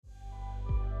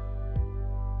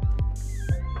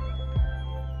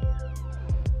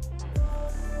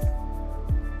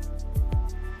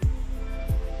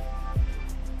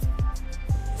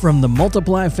From the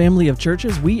Multiply family of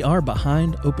churches, we are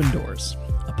Behind Open Doors,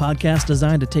 a podcast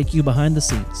designed to take you behind the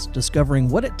scenes, discovering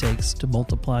what it takes to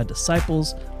multiply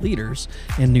disciples, leaders,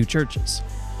 and new churches.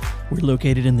 We're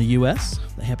located in the U.S.,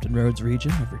 the Hampton Roads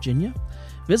region of Virginia.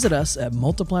 Visit us at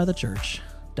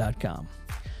multiplythechurch.com.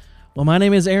 Well, my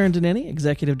name is Aaron Denneny,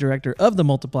 Executive Director of the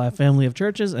Multiply family of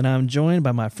churches, and I'm joined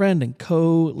by my friend and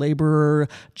co-laborer,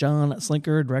 John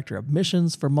Slinker, Director of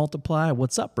Missions for Multiply.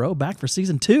 What's up, bro? Back for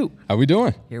Season 2. How we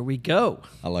doing? Here we go.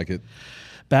 I like it.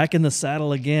 Back in the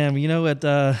saddle again. You know,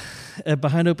 at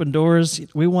Behind Open Doors,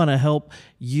 we want to help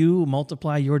you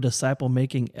multiply your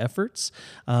disciple-making efforts,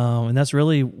 and that's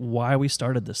really why we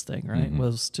started this thing, right?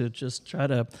 Was to just try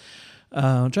to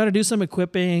do some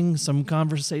equipping, some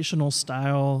conversational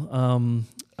style,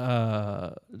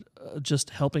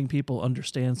 just helping people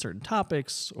understand certain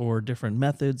topics or different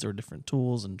methods or different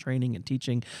tools and training and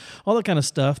teaching, all that kind of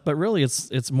stuff. But really,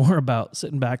 it's more about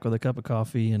sitting back with a cup of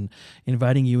coffee and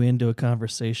inviting you into a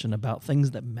conversation about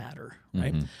things that matter,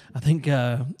 right? I think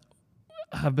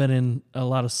I've been in a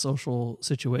lot of social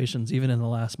situations, even in the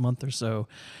last month or so,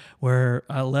 where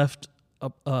I left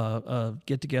a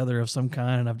get together of some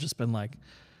kind, and I've just been like,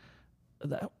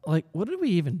 what did we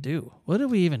even do? What did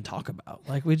we even talk about?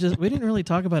 Like we didn't really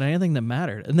talk about anything that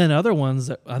mattered. And then other ones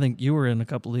that I think you were in a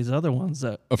couple of these other ones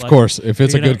that, of course, if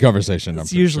it's a good conversation,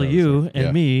 it's usually you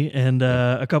and me and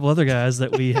a couple other guys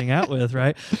that we hang out with,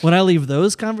 right? When I leave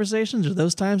those conversations or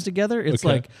those times together, it's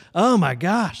like, oh my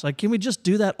gosh, like can we just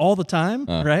do that all the time,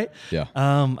 right? Yeah.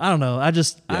 I don't know.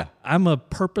 I'm a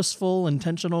purposeful,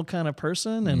 intentional kind of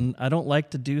person, and I don't like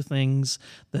to do things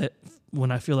that when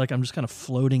I feel like I'm just kind of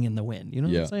floating in the wind. You know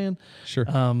what I'm saying? Sure.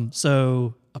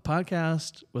 So a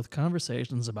podcast with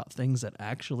conversations about things that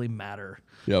actually matter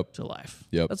to life.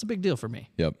 That's a big deal for me.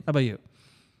 How about you?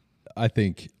 I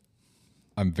think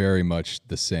I'm very much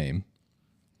the same.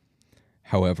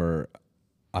 However,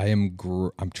 I'm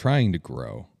trying to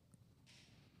grow.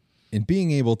 And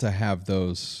being able to have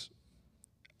those...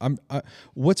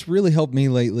 what's really helped me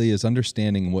lately is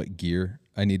understanding what gear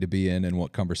I need to be in and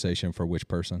what conversation for which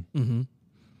person.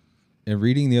 And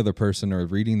reading the other person or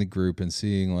reading the group and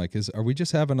seeing are we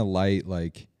just having a light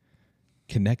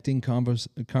connecting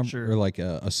or like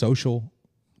a social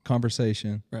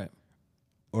conversation, right?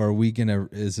 Or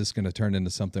is this gonna turn into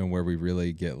something where we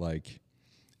really get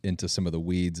into some of the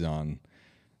weeds on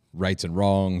rights and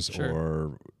wrongs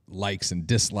or likes and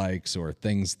dislikes or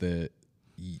things that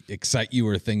excite you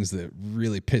or things that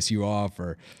really piss you off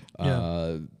or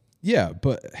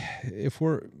but if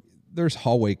there's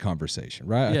hallway conversation,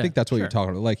 right? I think that's what you're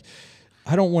talking about.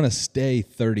 I don't want to stay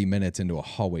 30 minutes into a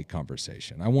hallway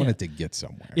conversation. I want it to get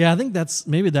somewhere. I think that's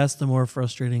the more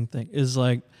frustrating thing is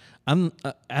I'm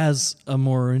as a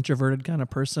more introverted kind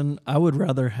of person, I would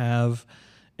rather have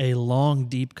a long,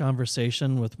 deep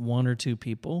conversation with one or two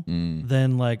people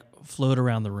than float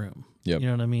around the room. You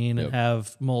know what I mean? And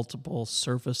have multiple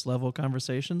surface level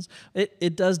conversations.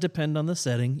 It does depend on the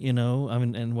setting,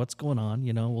 and what's going on.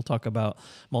 We'll talk about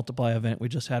Multiply event we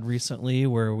just had recently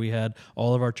where we had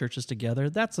all of our churches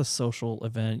together. That's a social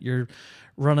event. You're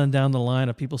running down the line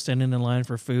of people standing in line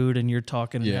for food and you're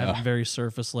talking and having very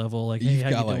surface level, hey,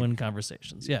 how you doing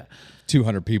conversations.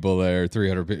 200 people there,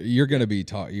 300 people. You're going to be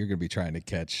trying to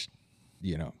catch,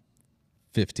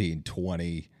 15,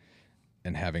 20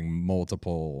 and having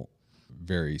multiple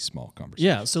very small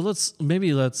conversations. So let's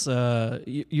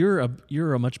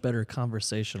you're a much better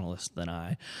conversationalist than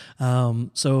I.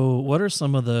 So what are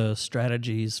some of the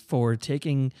strategies for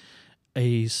taking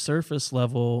a surface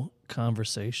level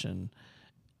conversation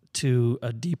to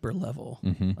a deeper level?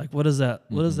 What does that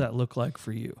look like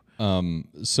for you?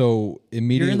 So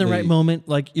immediately you're in the right moment,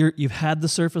 you've had the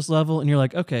surface level and you're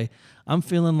like, okay, I'm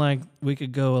feeling like we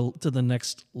could go to the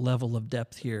next level of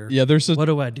depth here. What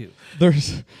do I do?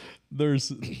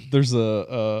 There's a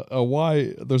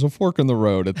fork in the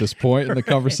road at this point in the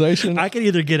conversation. I could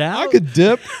either get out. I could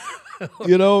dip,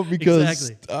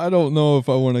 because I don't know if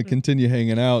I want to continue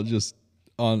hanging out just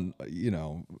on,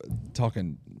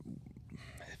 talking.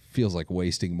 It feels like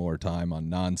wasting more time on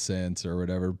nonsense or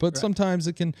whatever. But sometimes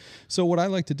it can. So what I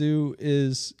like to do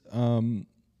is,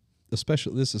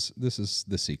 especially this is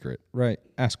the secret, right?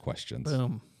 Ask questions.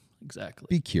 Boom. Exactly.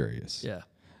 Be curious. Yeah.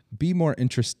 Be more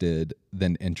interested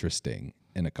than interesting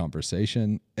in a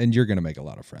conversation, and you're going to make a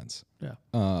lot of friends.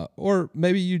 Or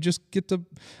maybe you just get to.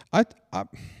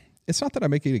 It's not that I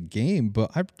make it a game, but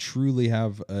I truly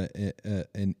have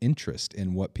an interest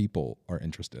in what people are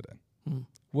interested in.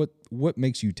 What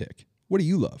makes you tick? What do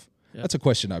you love? That's a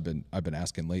question I've been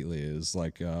asking lately. Is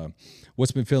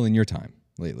what's been filling your time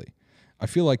lately? I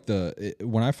feel like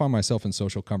when I find myself in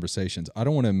social conversations, I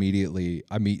don't want to immediately.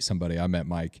 I meet somebody. I met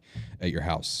Mike at your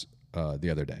house the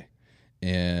other day,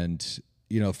 and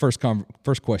first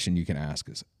question you can ask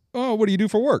is, "Oh, what do you do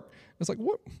for work?" It's like,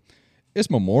 what? It's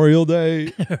Memorial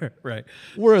Day. Right.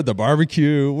 We're at the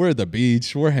barbecue. We're at the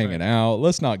beach. We're hanging out.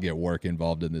 Let's not get work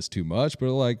involved in this too much.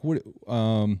 But like, what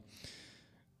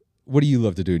do you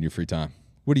love to do in your free time?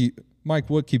 Mike,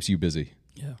 what keeps you busy?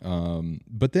 Yeah.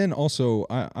 But then also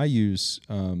I use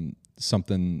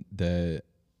something that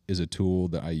is a tool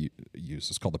that I use.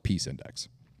 It's called the Peace Index.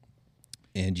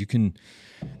 And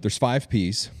there's 5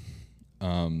 P's: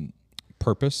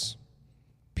 purpose,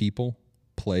 people,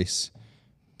 place,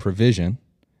 provision,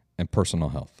 and personal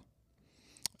health.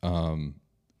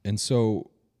 And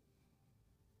so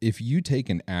if you take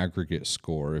an aggregate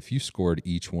score, if you scored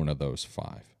each one of those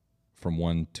 5 from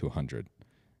 1 to 100,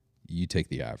 you take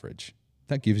the average.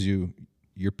 That gives you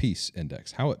your peace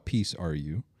index. How at peace are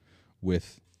you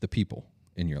with the people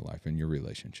in your life and your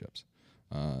relationships?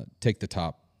 Take the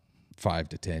top 5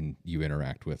 to 10 you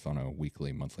interact with on a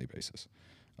weekly, monthly basis.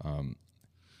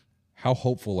 How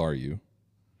hopeful are you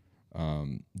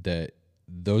that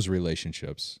those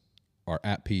relationships are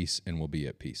at peace and will be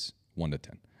at peace, 1 to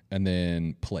 10. And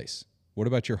then place. What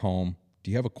about your home?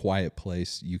 Do you have a quiet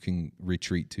place you can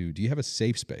retreat to? Do you have a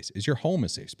safe space? Is your home a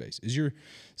safe space? Does your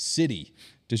city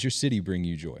bring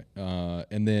you joy?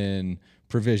 And then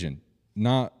provision.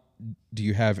 Not do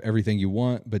you have everything you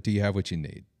want, but do you have what you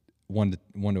need? 1 to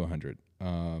 100.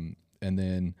 And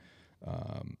then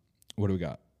what do we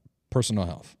got? Personal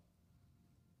health.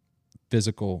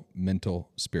 Physical, mental,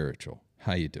 spiritual.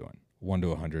 How you doing? 1 to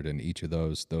 100, and each of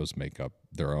those make up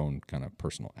their own kind of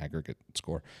personal aggregate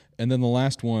score. And then the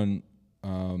last one,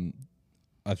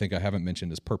 I think I haven't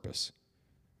mentioned, is purpose.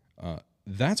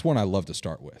 That's one I love to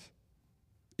start with.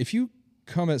 If you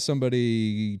come at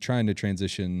somebody trying to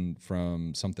transition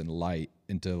from something light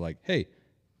into like, hey,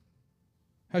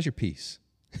 how's your peace?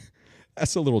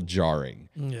 That's a little jarring.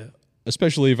 Yeah.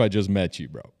 Especially if I just met you,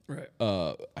 bro. Right.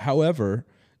 However,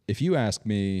 if you ask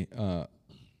me,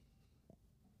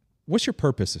 what's your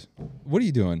purpose? What are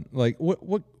you doing? Like, what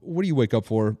do you wake up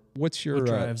for? What's your What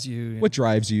drives you? Yeah. What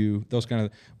drives you? Those kind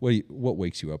of what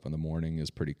wakes you up in the morning is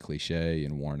pretty cliche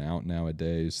and worn out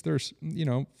nowadays. There's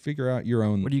figure out your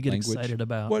own. What do you get language. excited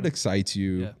about? What excites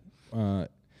you? Yeah.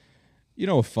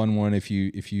 A fun one if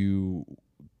you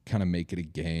kind of make it a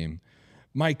game.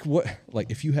 Mike,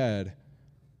 if you had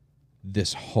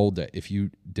this whole day, if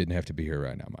you didn't have to be here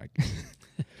right now, Mike,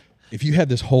 if you had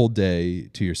this whole day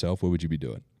to yourself, what would you be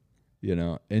doing?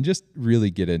 And just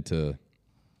really get into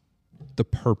the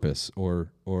purpose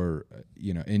or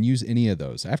and use any of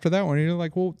those. After that one, you're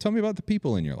like, well, tell me about the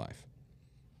people in your life.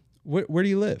 Where do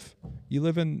you live? You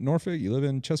live in Norfolk? You live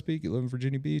in Chesapeake? You live in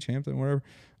Virginia Beach, Hampton, whatever?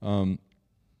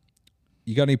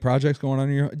 You got any projects going on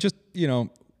in your, just,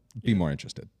 be more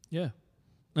interested. Yeah.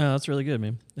 No, that's really good,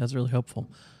 man. That's really helpful.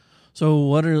 So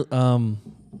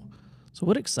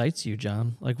what excites you,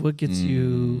 John? Like what gets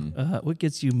you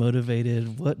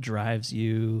motivated? What drives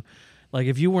you? Like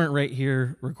if you weren't right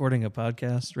here recording a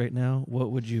podcast right now,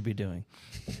 what would you be doing?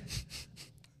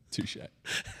 Touche.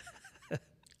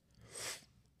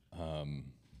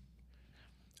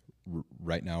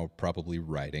 Right now, probably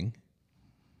writing.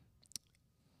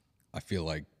 I feel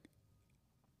like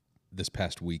this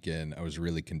past weekend, I was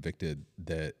really convicted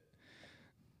that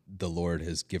the Lord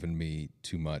has given me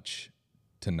too much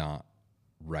to not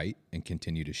write and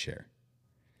continue to share.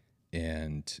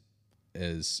 And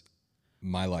as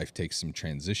my life takes some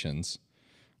transitions,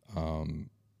 I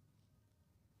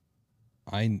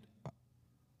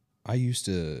used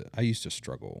to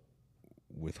struggle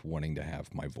with wanting to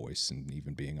have my voice and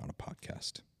even being on a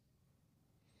podcast.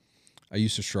 I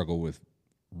used to struggle with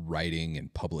writing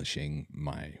and publishing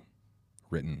my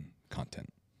written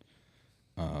content.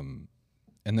 And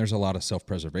there's a lot of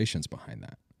self-preservations behind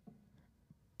that.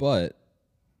 But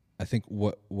I think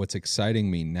what's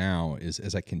exciting me now is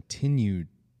as I continue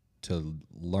to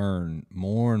learn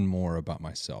more and more about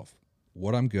myself,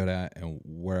 what I'm good at and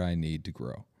where I need to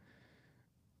grow,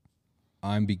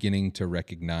 I'm beginning to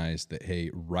recognize that, hey,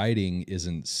 writing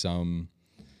isn't some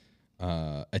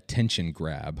attention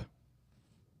grab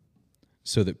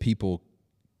so that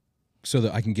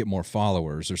I can get more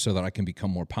followers, or so that I can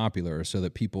become more popular, or so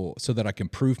that I can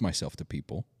prove myself to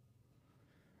people.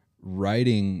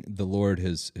 Writing, the Lord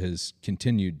has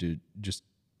continued to just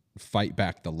fight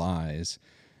back the lies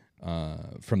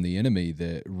from the enemy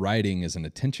that writing is an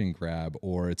attention grab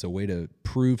or it's a way to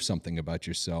prove something about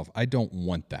yourself. I don't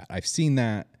want that. I've seen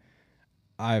that.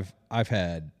 I've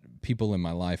had people in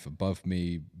my life above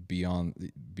me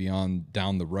beyond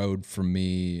down the road from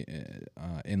me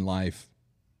in life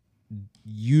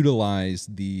utilize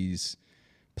these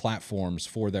platforms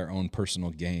for their own personal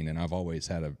gain, and I've always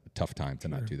had a tough time to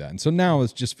not do that. And so now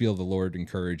it's just feel the Lord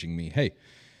encouraging me, hey,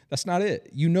 that's not it.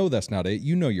 You know that's not it.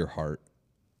 You know your heart.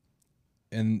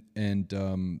 And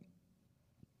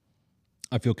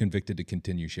I feel convicted to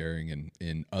continue sharing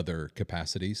in other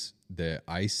capacities that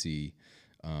I see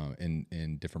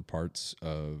in different parts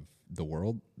of the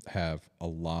world have a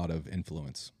lot of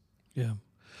influence. Yeah.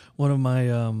 One of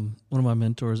my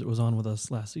mentors that was on with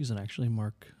us last season, actually,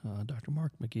 Dr.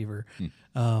 Mark McKeever,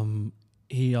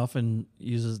 he often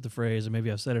uses the phrase, and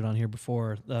maybe I've said it on here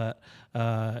before, that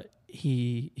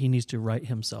he needs to write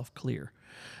himself clear.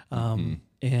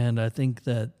 And I think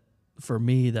that for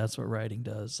me, that's what writing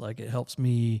does. Like, it helps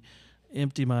me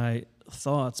empty my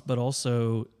thoughts, but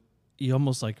also you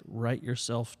almost like write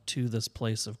yourself to this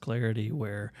place of clarity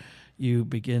where you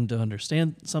begin to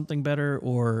understand something better,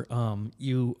 or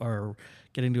you are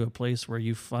getting to a place where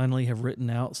you finally have written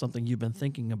out something you've been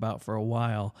thinking about for a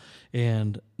while,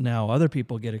 and now other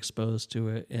people get exposed to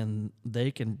it and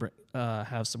they can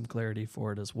have some clarity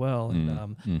for it as well.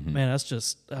 And man, that's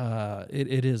just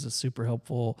it is a super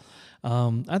helpful.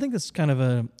 I think it's kind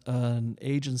of an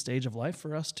age and stage of life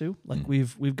for us too. Like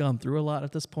we've gone through a lot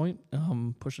at this point,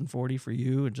 pushing 40 for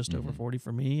you and just over 40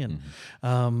 for me,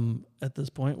 and at this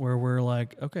point where we're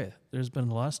like, okay, there's been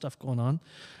a lot of stuff going on.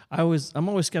 I'm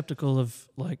always skeptical of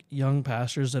like young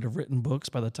pastors that have written books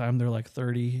by the time they're like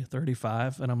 30,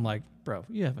 35. And I'm like, bro,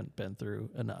 you haven't been through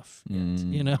enough yet,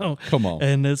 you know? Come on.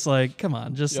 And it's like, come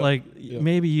on, just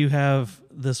maybe you have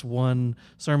this one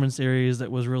sermon series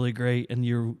that was really great and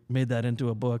you made that into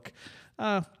a book.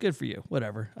 Good for you,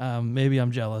 whatever. Maybe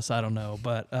I'm jealous, I don't know.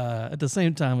 But at the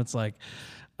same time, it's like,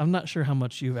 I'm not sure how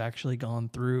much you've actually gone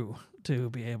through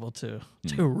to be able to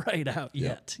write out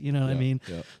yet. You know what I mean?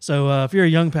 Yeah. So if you're a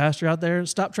young pastor out there,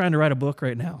 stop trying to write a book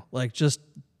right now. Like, just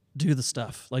do the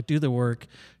stuff, like do the work,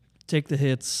 take the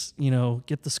hits, you know,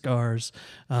 get the scars,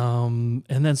 and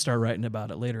then start writing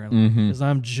about it later in life. Because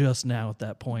I'm just now at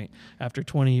that point after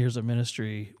 20 years of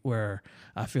ministry where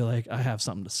I feel like I have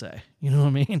something to say. You know what I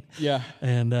mean? Yeah.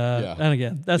 And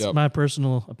again, that's my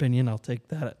personal opinion. I'll take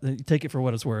that, take it for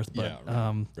what it's worth. But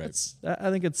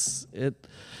I think it's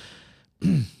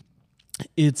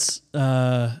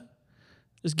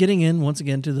just getting in once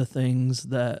again to the things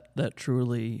that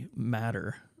truly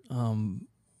matter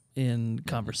in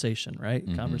conversation, right?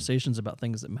 Conversations about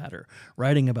things that matter,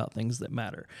 writing about things that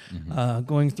matter,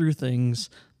 going through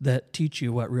things that teach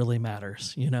you what really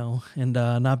matters, you know, and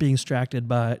not being distracted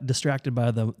by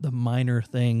the minor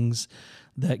things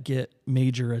that get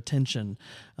major attention,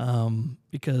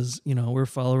 because, you know, we're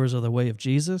followers of the way of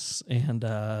Jesus, and,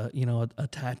 you know, a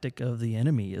tactic of the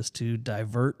enemy is to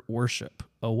divert worship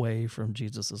away from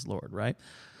Jesus as Lord, right?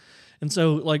 And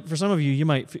so, like, for some of you, you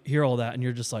might hear all that and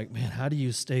you're just like, man, how do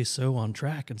you stay so on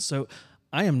track? And so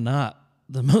I am not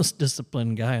the most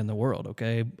disciplined guy in the world,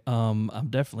 okay? I'm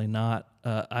definitely not.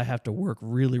 I have to work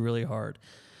really, really hard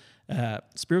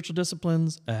at spiritual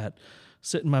disciplines, at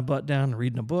sitting my butt down and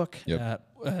reading a book, at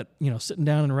you know, sitting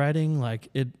down and writing. Like,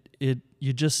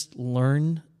 you just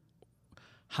learn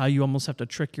how you almost have to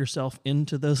trick yourself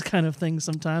into those kind of things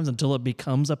sometimes until it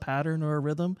becomes a pattern or a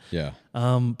rhythm. Yeah.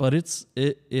 But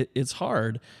it's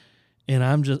hard. And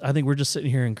I think we're just sitting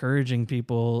here encouraging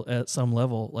people at some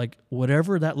level, like,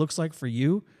 whatever that looks like for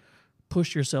you,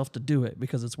 push yourself to do it,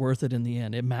 because it's worth it in the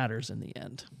end. It matters in the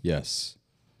end. Yes.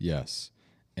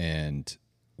 And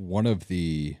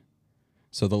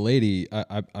so the lady,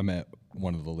 I met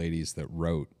one of the ladies that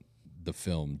wrote the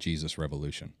film Jesus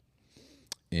Revolution.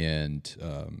 And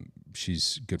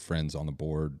she's good friends on the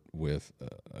board with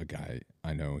a guy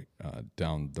I know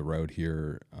down the road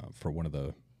here for one of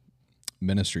the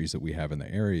ministries that we have in the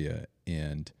area.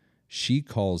 And she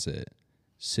calls it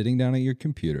sitting down at your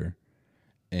computer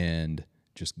and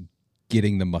just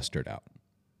getting the mustard out.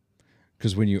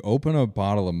 Because when you open a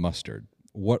bottle of mustard,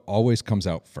 what always comes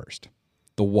out first?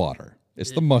 The water.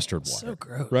 It's the mustard water. So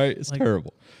gross. Right? It's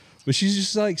terrible. But she's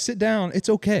just like, sit down. It's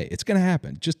okay. It's going to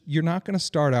happen. Just, you're not going to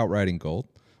start out writing gold,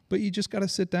 but you just got to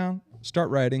sit down, start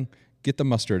writing, get the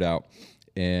mustard out,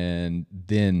 and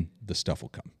then the stuff will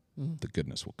come. The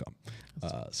goodness will come.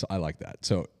 So I like that.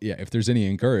 So yeah, if there's any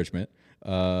encouragement,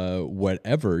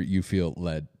 whatever you feel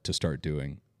led to start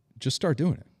doing, just start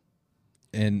doing it.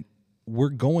 And we're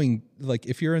going, like,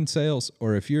 if you're in sales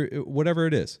or if you're, whatever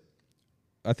it is,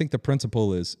 I think the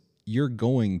principle is you're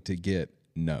going to get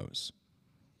no's.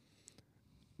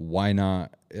 Why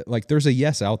not? Like, there's a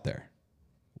yes out there.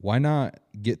 Why not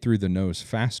get through the no's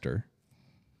faster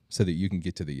so that you can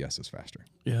get to the yeses faster?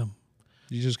 Yeah.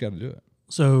 You just got to do it.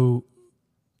 So,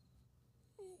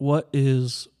 what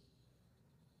is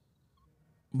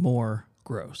more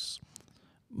gross?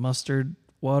 Mustard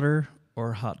water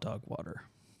or hot dog water?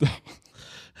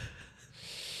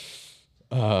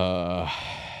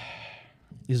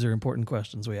 These are important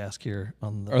questions we ask here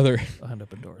on the Behind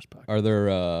Open Doors podcast. Are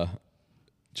there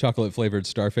chocolate flavored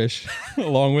starfish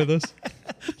along with us?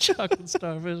 Chocolate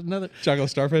starfish. Another Chocolate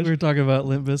starfish? We were talking about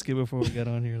Limp Bizkit before we got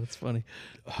on here. That's funny.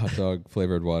 Hot dog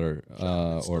flavored water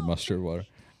or mustard water.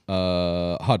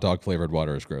 Hot dog flavored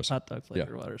water is gross. Hot dog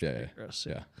flavored water is pretty gross.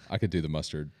 Yeah. I could do the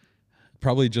mustard.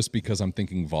 Probably just because I'm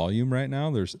thinking volume right now.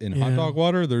 There's hot dog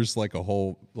water, there's like a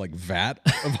whole vat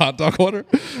of hot dog water.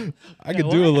 I could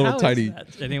do a little tiny.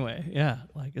 Anyway,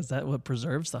 like is that what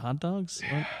preserves the hot dogs?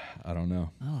 I don't know.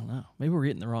 Maybe we're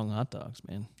eating the wrong hot dogs,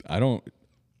 man. I don't.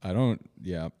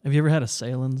 Yeah. Have you ever had a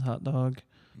Salen's hot dog?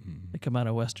 They come out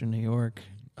of Western New York.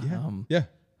 Yeah.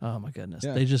 Oh my goodness!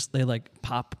 Yeah. They like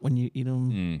pop when you eat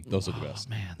them. Those are the best.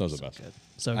 Man, those are the best. Good.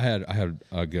 So I had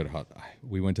a good hot.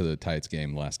 We went to the Tides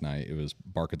game last night. It was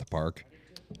Bark at the Park.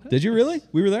 Did you really?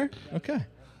 We were there. Okay.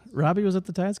 Robbie was at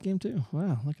the Tides game too.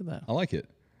 Wow, look at that. I like it.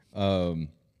 I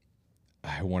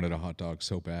wanted a hot dog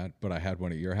so bad, but I had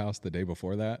one at your house the day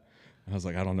before that. I was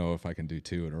like, I don't know if I can do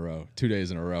 2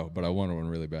 days in a row, but I wanted one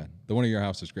really bad. The one at your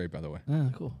house is great, by the way. Ah,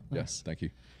 cool. Nice. Yes, thank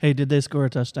you. Hey, did they score a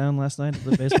touchdown last night at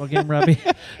the baseball game, Robbie?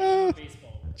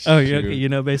 Oh, you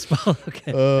know baseball.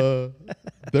 Okay.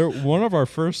 They're one of our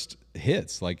first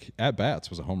hits, like at bats,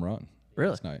 was a home run. Really?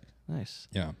 Last night. Nice.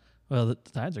 Yeah. Well, the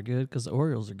Tides are good because the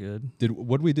Orioles are good.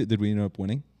 What did we do? Did we end up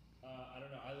winning? I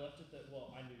don't know. I left at the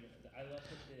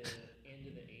end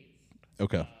of the 8th.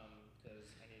 Okay. Because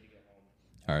I need to get home.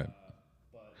 All right.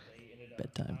 But they ended up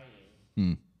Bedtime. tying. Hmm.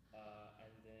 And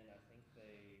then I think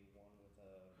they won with a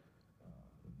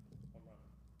home run.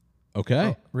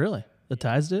 Okay. Oh, really? The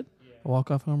Tides did? Yeah. A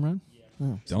walk-off home run? Yeah.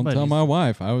 Oh, Don't tell my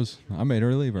wife. I made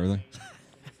her leave early.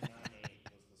 9-8 was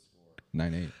the score.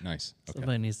 9-8. Nice. Okay.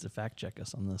 Somebody needs to fact check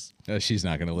us on this. She's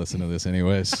not going to listen to this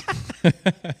anyways.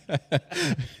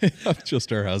 I'm just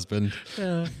her husband.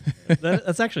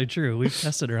 That's actually true. We've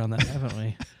tested her on that, haven't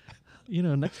we?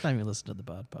 Next time you listen to the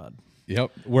Pod.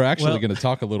 Yep. We're actually going to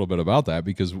talk a little bit about that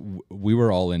because we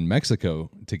were all in Mexico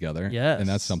together. Yes. And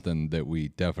that's something that we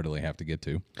definitely have to get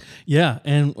to. Yeah,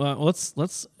 and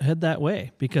let's head that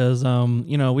way because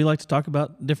we like to talk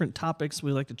about different topics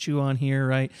we like to chew on here,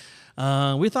 right?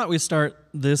 We thought we'd start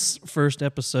this first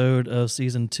episode of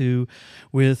season 2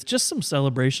 with just some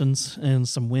celebrations and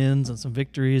some wins and some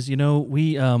victories.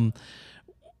 We don't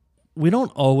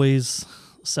always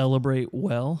celebrate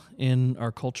well in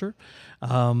our culture.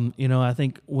 I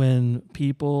think when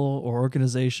people or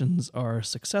organizations are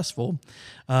successful,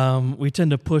 we tend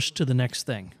to push to the next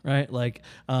thing, right? Like,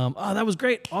 that was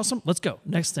great, awesome, let's go.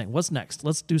 Next thing, what's next?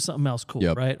 Let's do something else cool,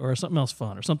 Yep. right? Or something else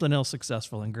fun, or something else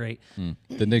successful and great.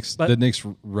 The next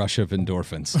rush of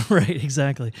endorphins. Right,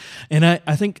 exactly. And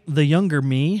I think the younger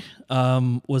me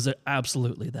was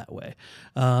absolutely that way.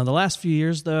 The last few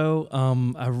years, though,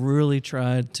 I really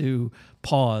tried to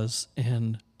pause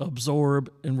and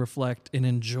absorb and reflect and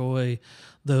enjoy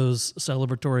those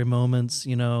celebratory moments,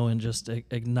 and just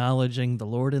acknowledging the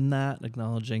Lord in that,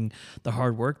 acknowledging the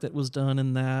hard work that was done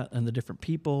in that and the different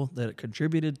people that it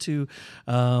contributed to,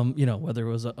 whether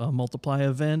it was a multiply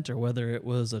event or whether it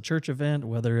was a church event,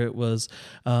 whether it was,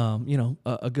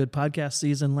 a good podcast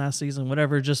season last season,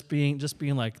 whatever, just being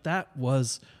like, that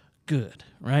was good,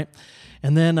 right?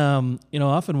 And then,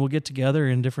 often we'll get together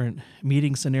in different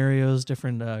meeting scenarios,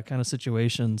 different kind of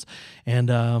situations,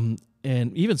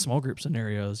 and even small group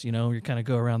scenarios. You kind of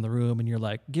go around the room and you're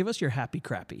like, give us your happy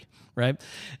crappy, right?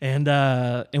 And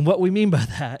what we mean by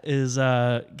that is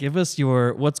give us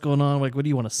your what's going on, like what do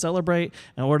you want to celebrate,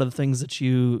 and what are the things that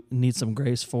you need some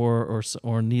grace for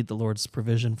or need the Lord's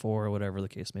provision for, or whatever the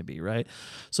case may be, right?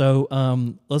 So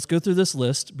let's go through this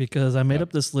list because I made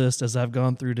up this list as I've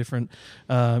gone through different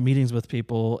meetings with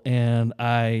people, and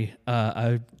I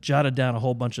jotted down a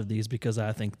whole bunch of these because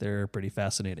I think they're pretty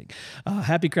fascinating.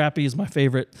 Happy crappy is my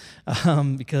favorite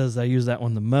because I use that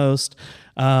one the most.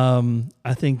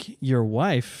 I think your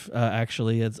wife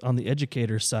actually, is on the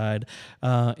educator side,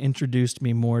 introduced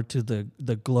me more to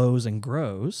the glows and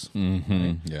grows. Mm-hmm.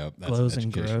 Right? Yeah, that's Glows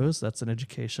and grows. That's an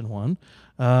education one.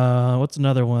 What's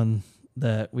another one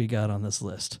that we got on this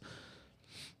list?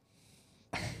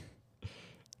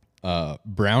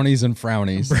 Brownies and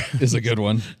frownies is a good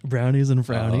one. Brownies and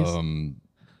frownies.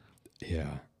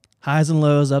 Yeah. highs and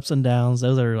lows, ups and downs.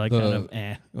 Those are like The- kind of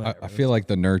I whatever. feel like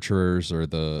the nurturers or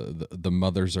the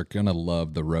mothers are gonna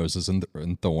love the roses and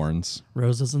thorns.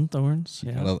 Roses and thorns.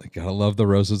 Yeah. Gotta love the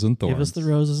roses and thorns. Give us the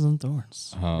roses and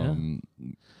thorns.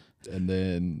 And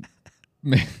then,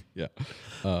 yeah,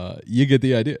 you get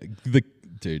the idea.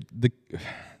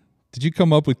 Did you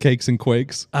come up with cakes and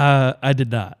quakes? I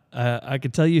did not. I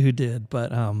could tell you who did,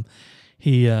 but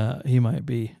he might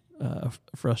be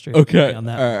frustrated with Okay, me on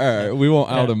that. all right. We won't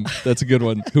out him. That's a good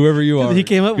one. Whoever you are, He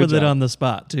came up good with it job. on the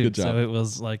spot too, Good job. so it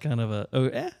was like kind of a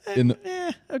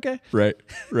okay. Right.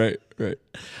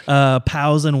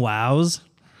 Pows and wows.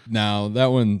 Now that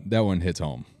one hits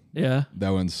home. Yeah, That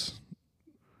one's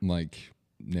like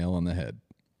nail on the head.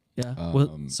 yeah.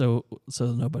 So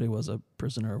nobody was a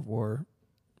prisoner of war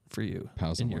for you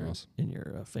Pows in and your wows.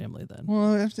 family then.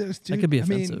 Well, that could be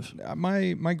offensive.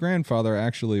 My grandfather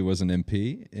actually was an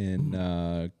MP in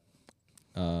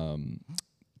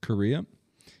Korea,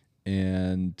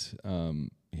 and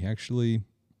he actually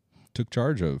took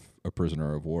charge of a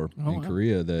prisoner of war in wow.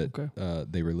 Korea that Okay.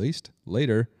 they released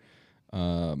later.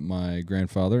 My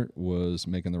grandfather was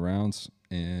making the rounds,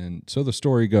 and so the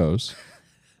story goes.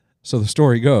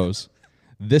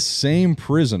 This same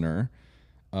prisoner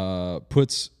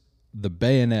puts the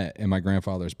bayonet in my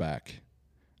grandfather's back,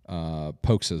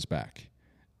 pokes his back,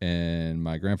 and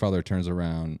my grandfather turns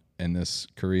around, and this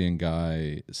Korean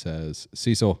guy says,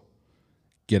 "Cecil,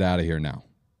 get out of here now,"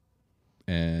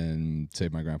 and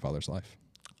saved my grandfather's life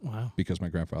Wow. because my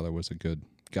grandfather was a good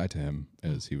guy to him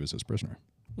as he was his prisoner.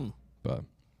 But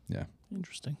yeah,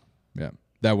 Interesting. yeah.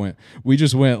 We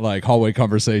just went like hallway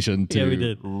conversation to Yeah, we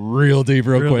did. real deep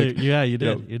real Really? quick. Yeah, you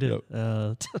did. Yep, You did.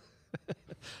 yep.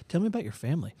 Tell me about your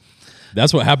family.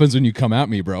 That's what happens when you come at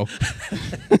me, bro.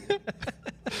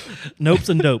 Nopes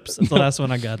and dopes. That's the last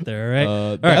one I got there. All right.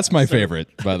 All That's right, my so- favorite,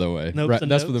 by the way. Nopes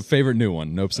and That's dopes? the favorite new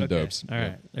one, Nopes and Okay. Dopes. All Yeah.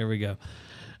 right, there we go.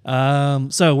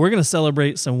 So we're gonna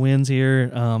celebrate some wins here.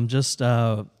 Just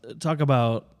talk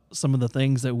about some of the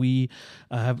things that we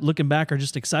have looking back are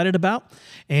just excited about.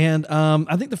 And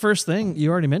I think the first thing you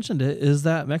already mentioned it is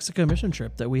that Mexico mission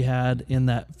trip that we had in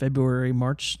that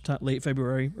late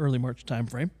February, early March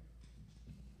timeframe.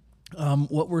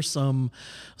 What were some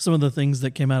of the things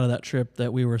that came out of that trip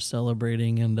that we were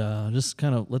celebrating, and just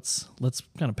kind of let's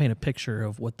kind of paint a picture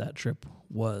of what that trip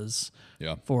was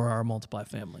Yeah. for our Multiply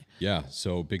family. Yeah.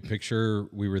 So big picture,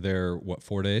 we were there,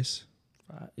 4 days?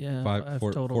 Five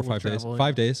total 4 or 5 days? travel,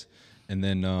 5 days. And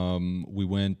then we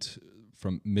went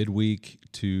from midweek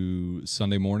to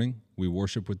Sunday morning. We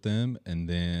worshiped with them and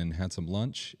then had some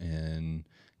lunch and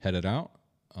headed out.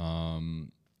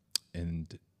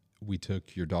 And we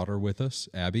took your daughter with us,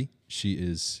 Abby. She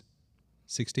is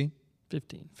 16,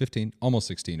 15, almost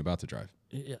 16, about to drive.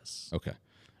 Yes. Okay.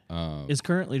 Is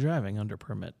currently driving under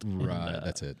permit. And, Right.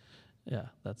 That's it. Yeah,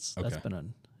 that's Okay. been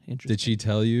an interesting. Did she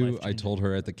tell you? I life-changing. told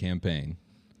her at the campaign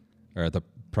or at the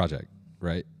project,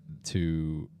 right,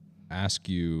 to ask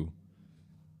you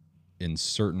in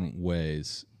certain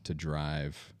ways to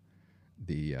drive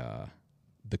the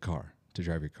car, to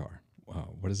drive your car.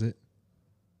 Wow, what is it?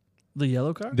 The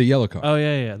yellow car? The yellow car. Oh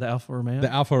yeah, the Alfa Romeo.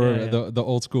 The Alfa, Yeah, yeah. the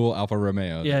old school Alfa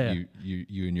Romeo Yeah, that yeah.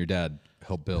 you and your dad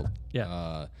helped build.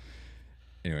 Yeah.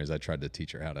 Anyways, I tried to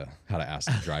teach her how to ask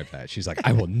to drive that. She's like,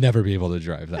 I will never be able to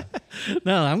drive that.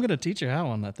 No, I'm gonna teach her how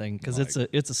on that thing because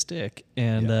it's a stick,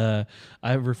 and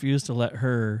I refuse to let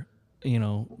her,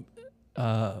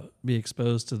 be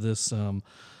exposed to this.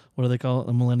 What do they call it?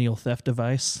 A millennial theft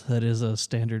device that is a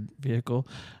standard vehicle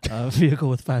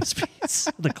with 5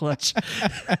 speeds, the clutch,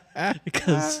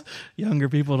 because younger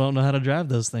people don't know how to drive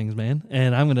those things, man.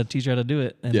 And I'm gonna teach her how to do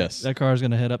it. And Yes. that car is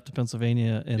gonna head up to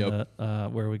Pennsylvania in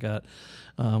Yep. where we got.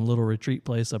 Little retreat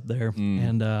place up there,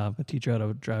 and I teach her how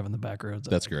to drive in the back roads.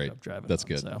 That's I grew great. up driving That's on,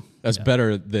 good. So, That's yeah.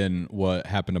 better than what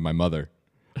happened to my mother.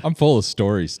 I'm full of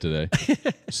stories today.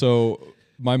 So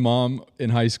my mom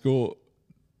in high school,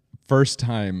 first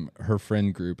time her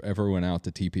friend group ever went out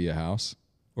to TP a house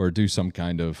or do some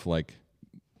kind of like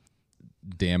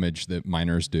damage that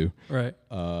minors do. Right.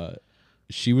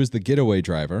 She was the getaway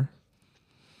driver.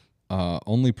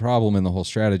 Only problem in the whole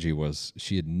strategy was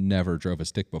she had never drove a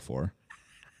stick before.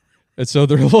 And so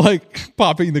they're like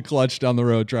popping the clutch down the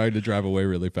road, trying to drive away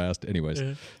really fast. Anyways,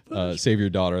 save your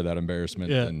daughter that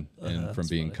embarrassment Yeah. and from That's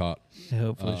being funny. caught.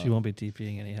 Hopefully, she won't be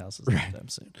TPing any houses anytime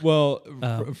soon. Well,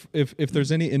 if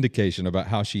there's any indication about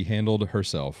how she handled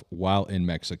herself while in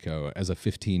Mexico as a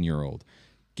 15-year-old,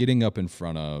 getting up in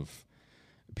front of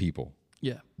people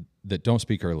Yeah. that don't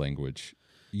speak her language,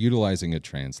 utilizing a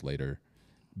translator,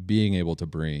 being able to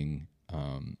bring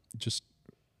just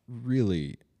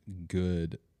really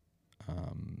good,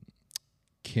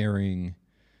 caring,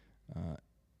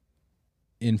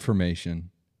 information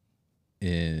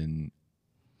in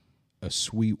a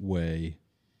sweet way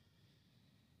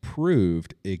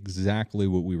proved exactly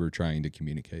what we were trying to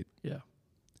communicate. Yeah.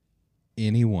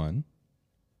 Anyone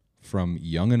from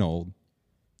young and old,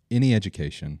 any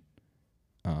education,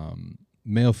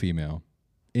 male, female,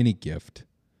 any gift,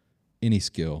 any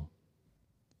skill,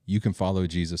 you can follow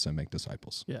Jesus and make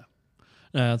disciples. Yeah.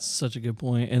 That's such a good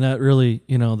point. And that really,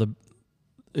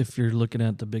 if you're looking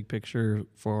at the big picture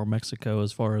for Mexico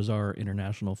as far as our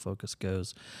international focus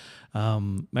goes,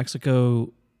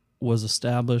 Mexico was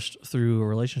established through a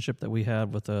relationship that we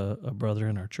had with a brother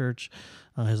in our church.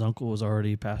 His uncle was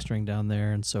already pastoring down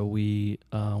there, and so we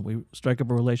strike up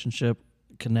a relationship,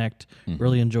 connect,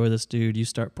 really enjoy this dude. You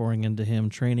start pouring into him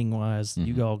training-wise.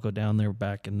 You all go down there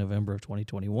back in November of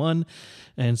 2021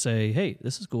 and say, hey,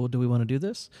 this is cool. Do we want to do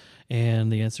this?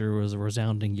 And the answer was a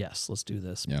resounding yes, let's do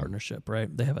this partnership, right?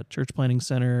 They have a church planning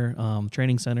center,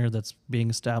 training center that's being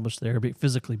established there,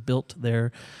 physically built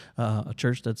there, a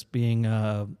church that's being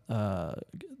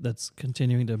that's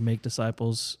continuing to make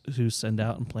disciples who send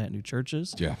out and plant new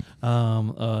churches. Yeah.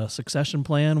 A succession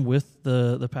plan with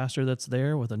the pastor that's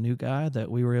there, with a new guy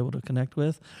that we were able to connect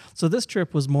with. So this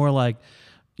trip was more like,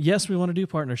 yes, we want to do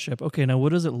partnership. Okay, now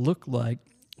what does it look like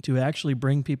to actually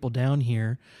bring people down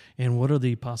here, and what are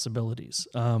the possibilities?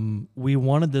 We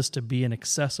wanted this to be an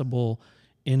accessible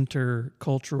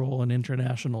intercultural and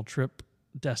international trip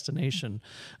destination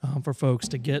for folks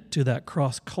to get to that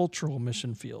cross-cultural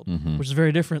mission field, which is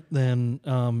very different than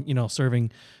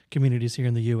serving communities here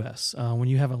in the U.S. When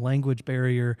you have a language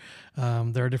barrier,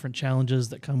 there are different challenges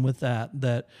that come with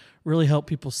that really help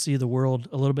people see the world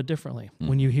a little bit differently.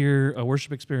 When you hear a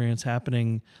worship experience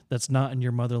happening that's not in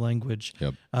your mother language,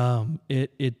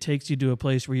 it takes you to a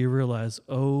place where you realize,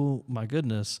 oh my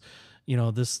goodness,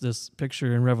 this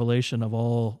picture in Revelation of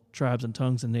all tribes and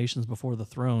tongues and nations before the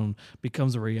throne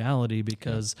becomes a reality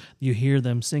because you hear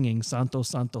them singing Santo,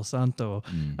 Santo, Santo,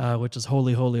 which is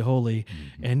holy, holy, holy.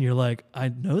 And you're like, I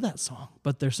know that song,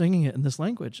 but they're singing it in this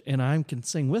language, and I can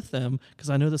sing with them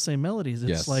because I know the same melodies.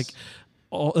 It's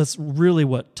that's really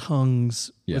what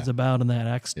tongues is about in that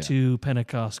Acts 2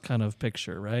 Pentecost kind of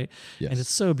picture, right? Yes. And it's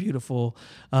so beautiful.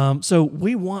 So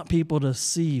we want people to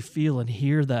see, feel, and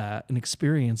hear that and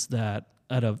experience that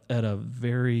at a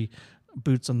very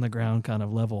boots on the ground kind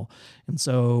of level. And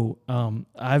so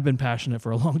I've been passionate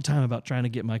for a long time about trying to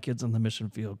get my kids on the mission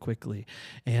field quickly.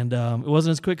 And it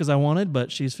wasn't as quick as I wanted,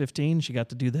 but she's 15. She got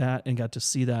to do that and got to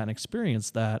see that and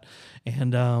experience that.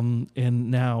 And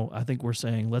now I think we're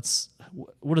saying,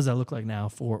 what does that look like now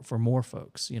for more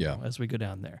folks, as we go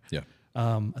down there? Yeah.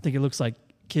 I think it looks like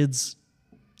Kids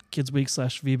Week /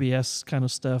 VBS kind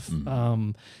of stuff.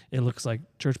 It looks like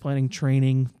church planning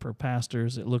training for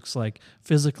pastors. It looks like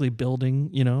physically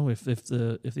building, if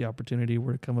the opportunity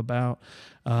were to come about.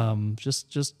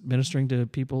 Just ministering to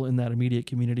people in that immediate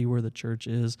community where the church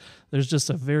is. There's just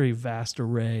a very vast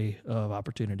array of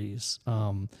opportunities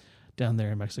down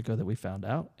there in Mexico that we found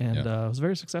out, and it was a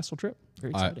very successful trip.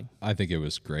 Very exciting. I think it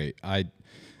was great.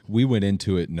 We went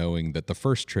into it knowing that the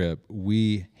first trip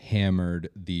we hammered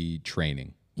the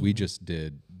training. We just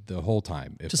did the whole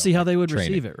time to see how they would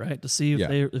receive it, right? To see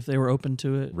if they were open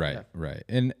to it, right?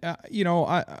 And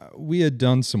we had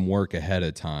done some work ahead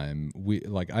of time.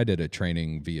 I did a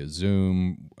training via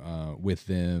Zoom with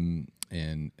them,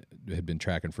 and had been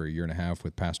tracking for 1.5 years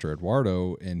with Pastor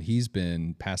Eduardo, and he's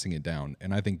been passing it down.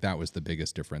 And I think that was the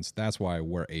biggest difference. That's why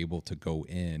we're able to go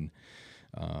in,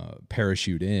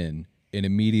 parachute in, and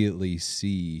immediately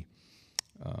see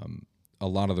a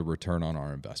lot of the return on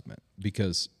our investment,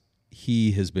 because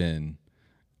he has been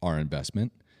our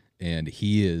investment and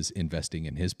he is investing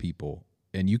in his people.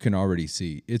 And you can already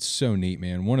see it's so neat,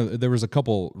 man. There was a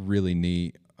couple really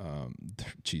neat,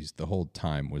 the whole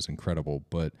time was incredible,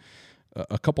 but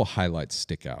a couple highlights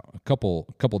stick out. A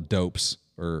couple dopes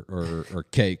or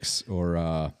cakes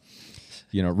or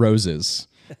roses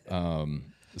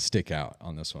stick out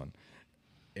on this one.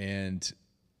 And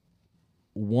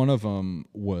one of them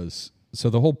was, so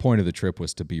the whole point of the trip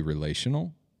was to be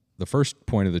relational. The first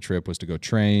point of the trip was to go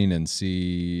train and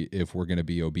see if we're going to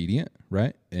be obedient,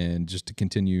 right? And just to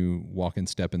continue walking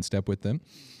step in step with them.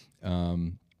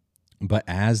 But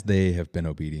as they have been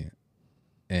obedient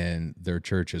and their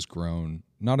church has grown,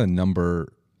 not a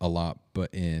number a lot,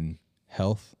 but in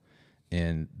health,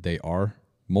 and they are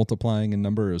multiplying in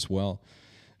number as well.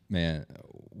 Man,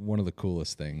 one of the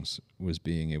coolest things was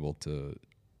being able to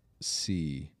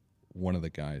see one of the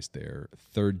guys there,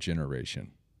 3rd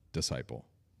generation disciple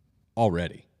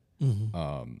already,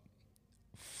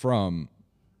 from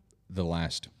the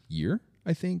last year,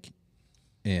 I think.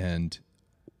 And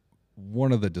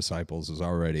one of the disciples is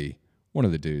already, one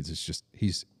of the dudes is just,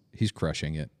 he's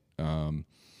crushing it in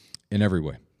every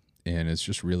way. And it's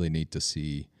just really neat to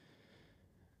see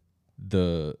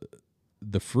the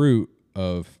fruit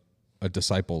of a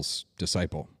disciple's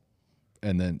disciple.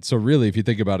 And then, so really, if you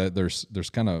think about it, there's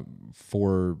kind of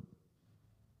 4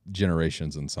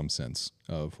 generations in some sense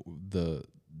of the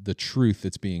truth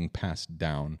that's being passed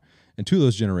down. And 2 of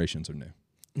those generations are new.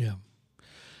 Yeah.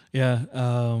 Yeah.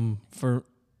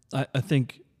 I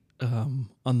think on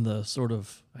the sort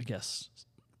of, I guess,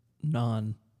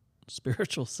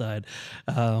 non-spiritual side,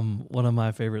 one of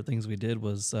my favorite things we did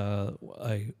was a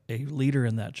leader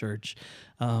in that church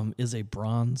is a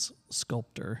bronze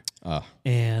sculptor.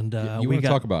 And you want to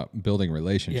talk about building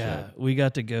relationship. Yeah, we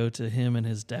got to go to him and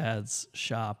his dad's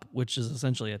shop, which is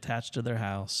essentially attached to their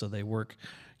house. So they work,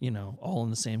 all in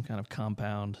the same kind of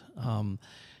compound.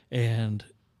 And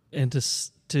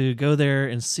to go there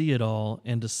and see it all,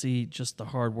 and to see just the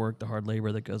hard work, the hard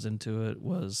labor that goes into it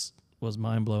was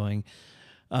mind blowing.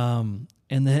 And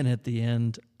then at the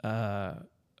end, I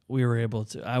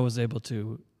was able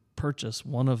to purchase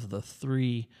one of the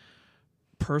 3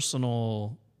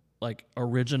 personal, like,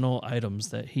 original items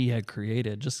that he had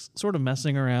created, just sort of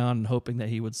messing around and hoping that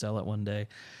he would sell it one day.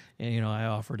 And, I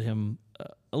offered him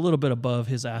a little bit above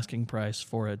his asking price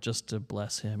for it just to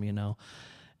bless him,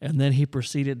 And then he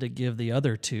proceeded to give the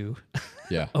other 2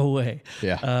 away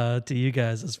to you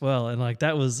guys as well. And, like,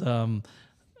 that was an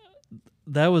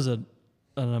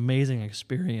amazing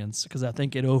experience, because I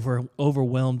think it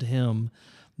overwhelmed him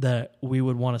that we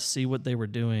would want to see what they were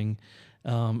doing.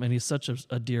 And he's such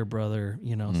a dear brother,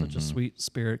 such a sweet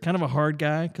spirit, kind of a hard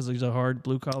guy, because he's a hard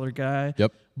blue collar guy,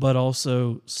 but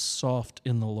also soft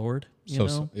in the Lord,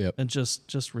 and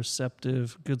just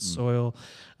receptive, good soil.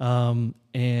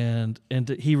 And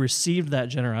he received that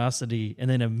generosity and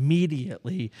then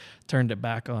immediately turned it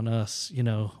back on us,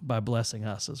 by blessing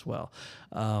us as well.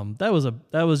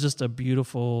 That was just a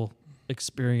beautiful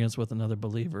experience with another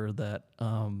believer that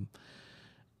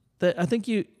I think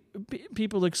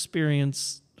people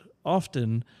experience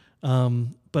often.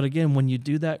 But again, when you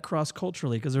do that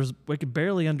cross-culturally, because we could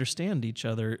barely understand each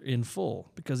other in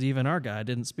full, because even our guy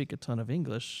didn't speak a ton of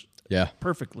English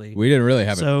perfectly. We didn't really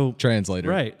have a translator.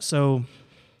 Right. So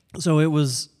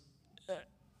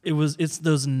it's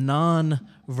those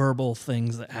non-verbal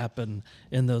things that happen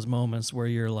in those moments where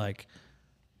you're like,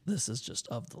 this is just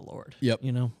of the Lord. Yep.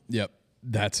 Yep.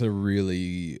 That's a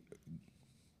really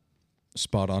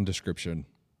spot on description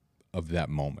of that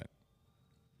moment.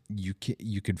 You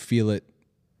could feel it.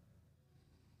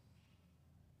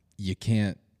 You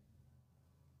can't,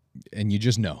 and you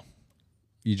just know.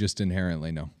 You just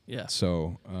inherently know. Yeah.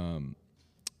 So,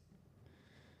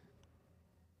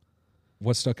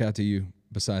 what stuck out to you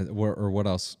besides, or what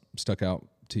else stuck out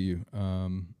to you?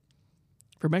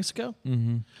 For Mexico?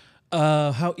 Mm-hmm.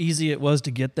 How easy it was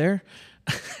to get there.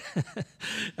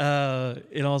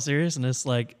 In all seriousness,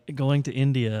 like, going to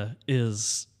India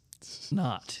is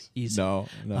not easy. No.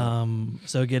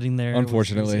 So getting there,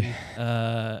 unfortunately,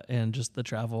 and just the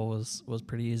travel was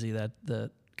pretty easy. That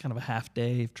the kind of a half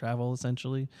day of travel,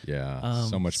 essentially. Yeah,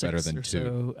 so much better than 2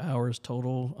 so hours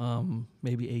total.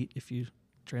 Maybe 8 if you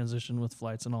transition with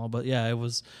flights and all. But yeah, it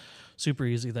was super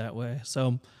easy that way.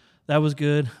 So that was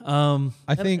good.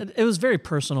 I think it was very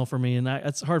personal for me, and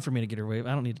it's hard for me to get away. I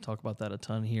don't need to talk about that a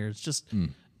ton here. It's just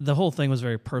the whole thing was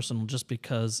very personal, just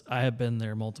because I have been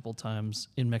there multiple times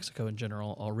in Mexico in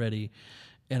general already,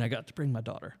 and I got to bring my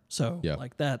daughter. So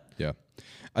like that. Yeah.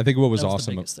 I think what was the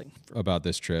awesome biggest thing about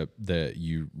this trip that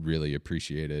you really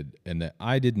appreciated, and that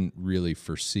I didn't really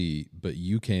foresee, but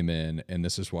you came in, and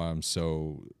this is why I'm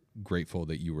so grateful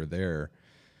that you were there,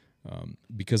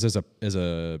 because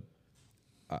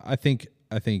I think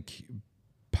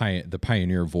the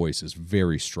pioneer voice is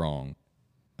very strong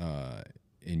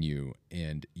in you,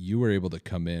 and you were able to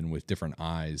come in with different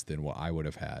eyes than what I would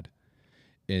have had,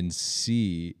 and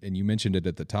see, and you mentioned it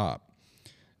at the top,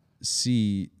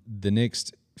 see the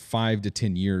next 5 to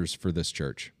 10 years for this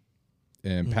church.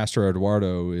 And Pastor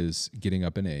Eduardo is getting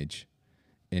up in age,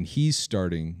 and he's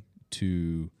starting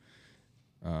to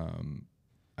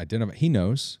identify. He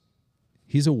knows,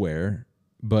 he's aware,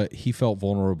 but he felt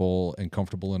vulnerable and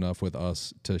comfortable enough with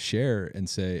us to share and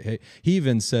say, hey, he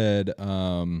even said,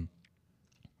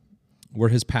 we're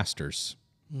his pastors.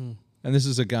 And this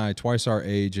is a guy twice our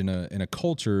age in a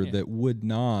culture that would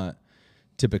not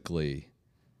typically,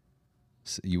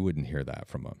 you wouldn't hear that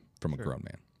from a grown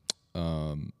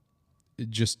man.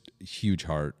 Just huge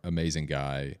heart, amazing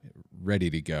guy, ready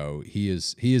to go. He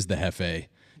is the jefe,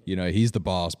 he's the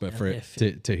boss, but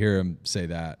to hear him say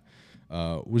that,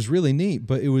 was really neat.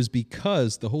 But it was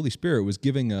because the Holy Spirit was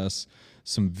giving us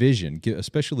some vision,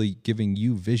 especially giving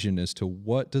you vision as to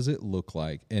what does it look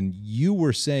like. And you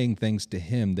were saying things to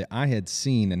him that I had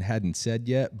seen and hadn't said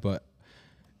yet, but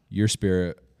your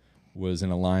spirit was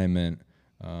in alignment,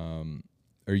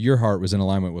 or your heart was in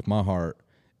alignment with my heart.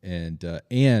 And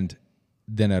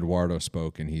then Eduardo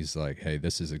spoke, and he's like, hey,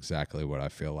 this is exactly what I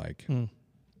feel like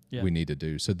Yeah. we need to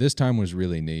do. So this time was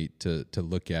really neat to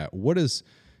look at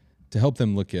to help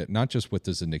them look at not just what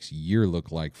does the next year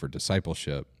look like for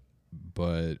discipleship,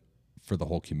 but for the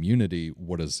whole community,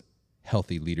 what does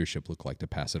healthy leadership look like to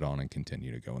pass it on and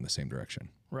continue to go in the same direction?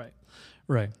 Right.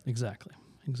 Exactly.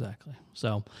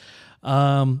 So,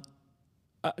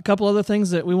 a couple other things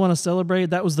that we want to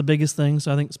celebrate. That was the biggest thing.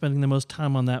 So I think spending the most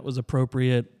time on that was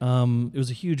appropriate. It was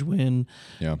a huge win.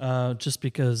 Yeah. Just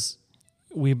because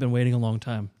we've been waiting a long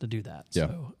time to do that. Yeah.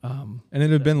 So, And it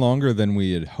had been longer than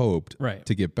we had hoped Right.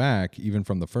 to get back, even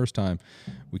from the first time.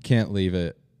 We can't leave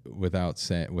it without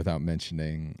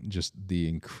mentioning just the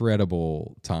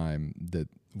incredible time that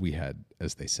we had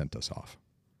as they sent us off.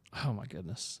 oh my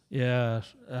goodness. Yeah.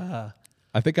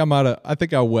 I think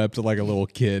I wept like a little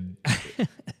kid,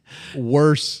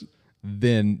 worse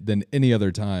than any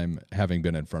other time having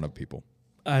been in front of people.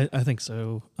 I think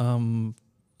so.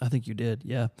 I think you did.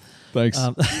 Yeah. Thanks.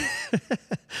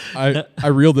 I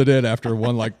reeled it in after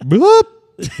one like bloop.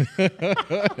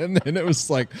 And then it was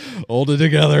like hold it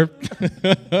together.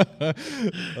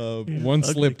 One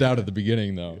slipped out at the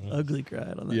beginning though. Ugly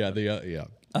cried on that.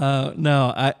 Yeah,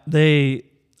 No, they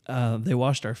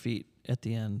washed our feet at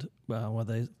the end when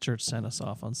the church sent us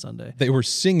off on Sunday. they were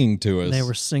singing to us. They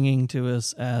were singing to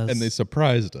us as and they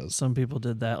surprised us. some people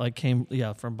did that, like came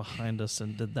from behind us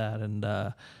and did that, and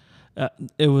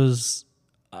it was.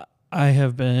 I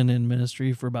have been in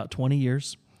ministry for about 20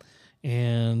 years,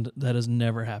 and that has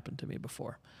never happened to me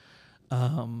before.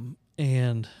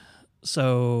 And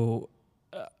so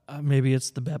maybe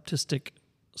it's the Baptistic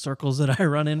circles that I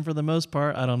run in for the most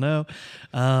part. I don't know.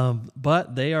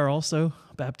 But they are also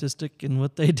Baptistic in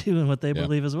what they do and what they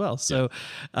believe as well. So,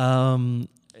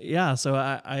 so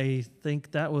I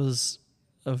think that was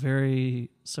a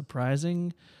very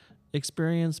surprising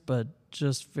experience, but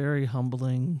just very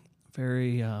humbling,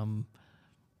 very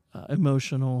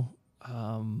emotional,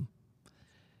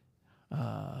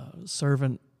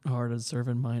 servant-hearted,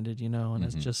 servant-minded, and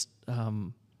it's just,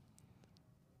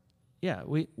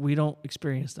 we don't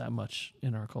experience that much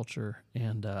in our culture,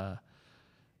 and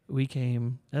we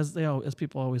came, as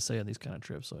people always say on these kind of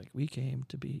trips, like we came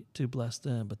to bless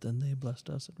them, but then they blessed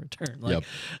us in return. Like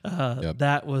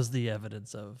that was the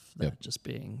evidence of that just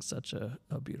being such a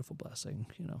beautiful blessing,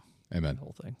 Amen. the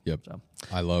whole thing. Yep. So,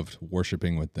 I loved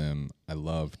worshiping with them. I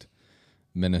loved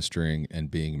ministering and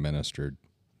being ministered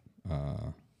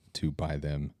to by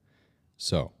them.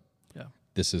 So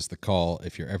this is the call.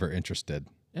 If you're ever interested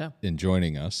in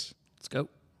joining us, let's go.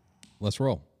 let's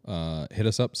roll. Hit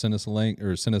us up, send us a link,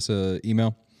 or send us an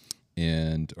email,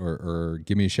 and or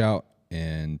give me a shout,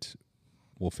 and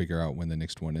we'll figure out when the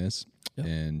next one is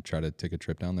and try to take a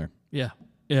trip down there.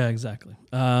 Yeah, exactly.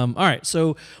 All right,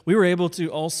 so we were able to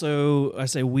also, I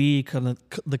say we, kind of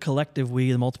the collective we,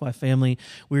 the Multiply family,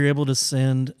 we were able to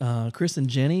send Chris and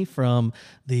Jenny from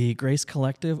the Grace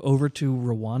Collective over to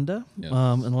Rwanda in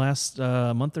the last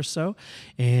month or so,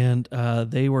 and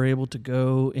they were able to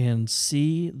go and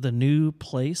see the new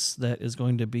place that is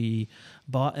going to be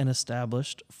bought and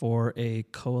established for a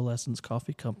Coalescence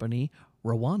Coffee Company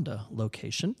Rwanda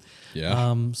location.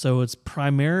 Yeah. So it's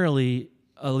primarily,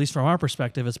 at least from our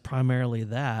perspective, it's primarily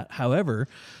that. However,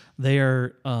 they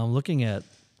are looking at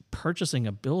purchasing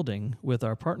a building with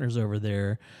our partners over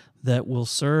there that will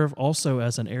serve also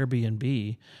as an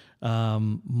Airbnb,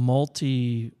 what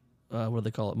do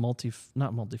they call it?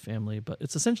 Not multifamily, but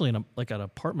it's essentially like an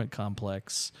apartment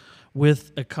complex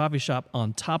with a coffee shop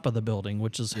on top of the building,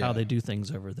 which is how they do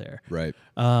things over there. Right.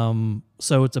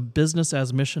 So it's a business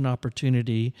as mission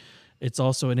opportunity. It's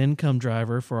also an income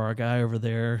driver for our guy over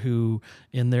there who,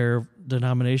 in their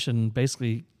denomination,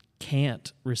 basically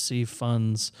can't receive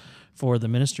funds for the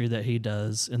ministry that he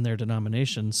does in their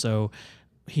denomination. So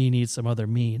he needs some other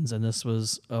means, and this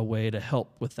was a way to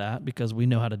help with that because we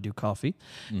know how to do coffee.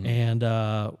 And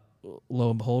lo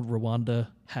and behold, Rwanda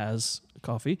has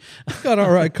coffee. Got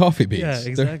all right coffee beans. Yeah,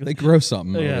 exactly. They grow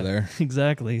something over there.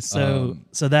 Exactly. So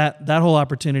that whole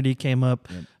opportunity came up,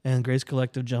 and Grace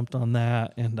Collective jumped on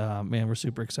that, and man, we're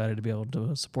super excited to be able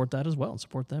to support that as well and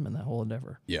support them in that whole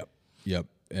endeavor. Yep.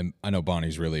 And I know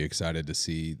Bonnie's really excited to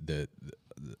see that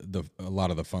a lot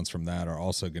of the funds from that are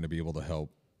also going to be able to help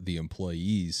the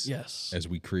employees Yes. as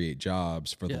we create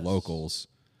jobs for the locals,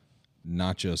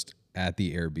 not just at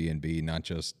the Airbnb, not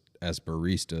just as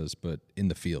baristas, but in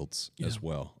the fields as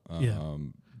well.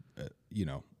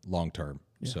 Long term.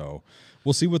 Yeah. So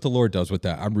we'll see what the Lord does with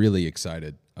that. I'm really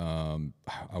excited. I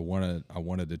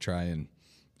wanted to try and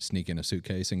sneak in a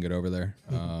suitcase and get over there.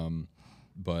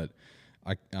 But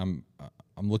I'm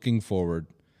looking forward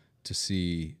to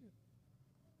see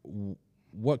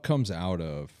what comes out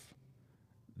of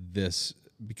this,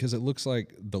 because it looks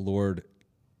like the Lord,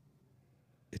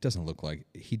 it doesn't look like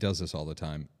he does this all the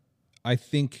time. I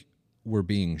think we're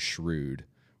being shrewd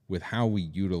with how we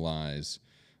utilize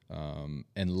and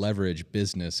leverage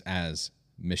business as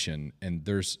mission. And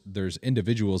there's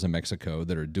individuals in Mexico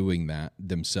that are doing that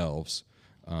themselves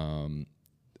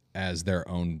as their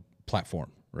own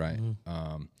platform, right?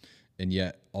 And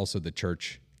yet also the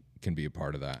church can be a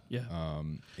part of that. Yeah.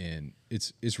 And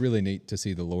it's really neat to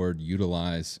see the Lord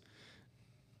utilize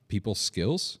people's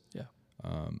skills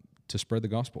to spread the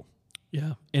gospel.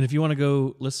 Yeah. And if you want to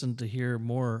go listen to hear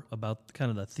more about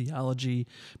kind of the theology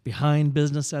behind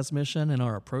business as mission and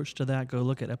our approach to that, go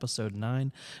look at episode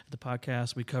 9 of the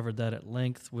podcast. We covered that at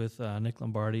length with Nick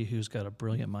Lombardi, who's got a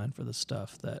brilliant mind for this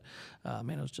stuff that,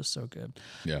 man, it was just so good.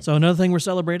 Yeah. So another thing we're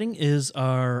celebrating is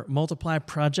our Multiply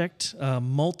Project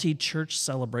multi-church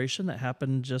celebration that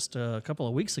happened just a couple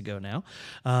of weeks ago now.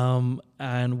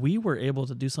 And we were able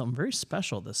to do something very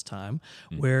special this time,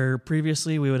 where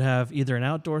previously we would have either an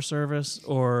outdoor service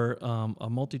or a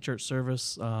multi-church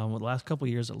service the last couple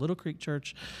of years at Little Creek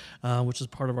Church, which is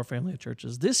part of our family of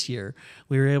churches. This year,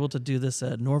 we were able to do this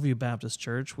at Norview Baptist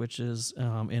Church, which is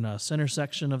in a center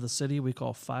section of the city we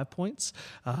call 5 Points,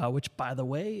 which, by the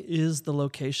way, is the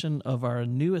location of our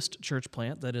newest church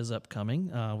plant that is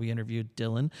upcoming. We interviewed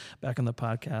Dylan back on the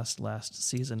podcast last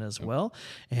season as well.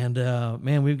 And,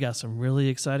 man, we've got some really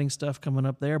exciting stuff coming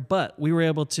up there. But we were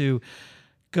able to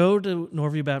go to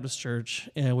Norview Baptist Church,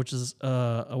 which is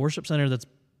a worship center that's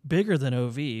bigger than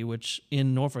OV, which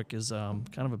in Norfolk is kind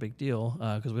of a big deal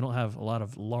because we don't have a lot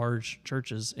of large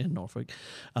churches in Norfolk.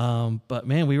 But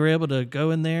man, we were able to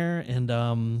go in there and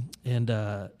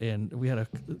we had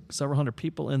several hundred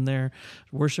people in there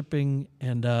worshiping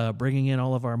and bringing in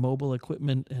all of our mobile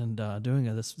equipment and doing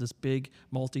this big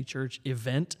multi-church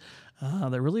event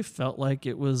that really felt like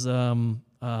it was I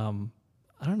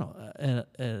don't know,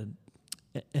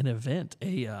 an event,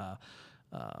 a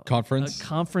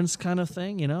conference kind of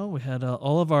thing. You know, we had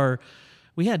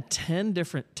we had 10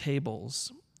 different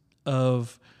tables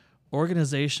of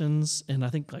organizations, and I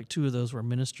think like 2 of those were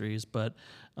ministries, but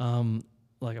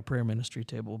like a prayer ministry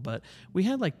table. But we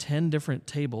had like 10 different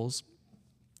tables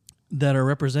that are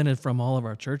represented from all of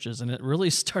our churches, and it really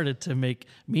started to make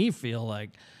me feel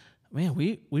like, man,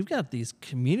 we've got these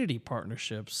community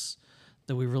partnerships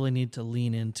that we really need to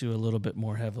lean into a little bit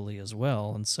more heavily as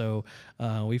well. And so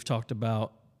we've talked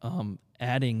about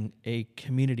adding a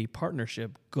community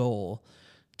partnership goal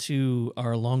to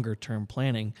our longer term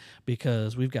planning,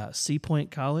 because we've got Sea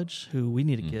Point College, who we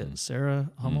need to get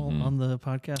Sarah Hummel on the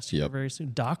podcast here very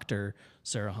soon. Dr.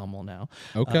 Sarah Hummel now,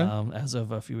 as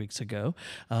of a few weeks ago,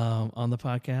 on the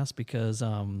podcast, because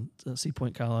Sea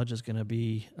Point College is going to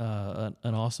be an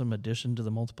awesome addition to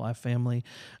the Multiply family.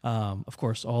 Of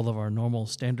course, all of our normal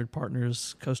standard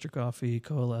partners, Coaster Coffee,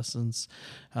 Coalescence.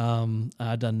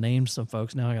 I done named some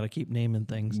folks. Now I got to keep naming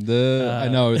things. I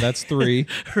know that's 3.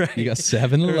 Right. You got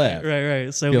 7 left.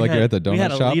 Right. So Feel like you're at the donut we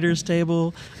had shop? a leaders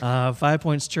table. 5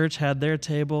 Points Church had their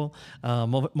table.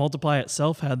 Multiply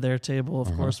itself had their table,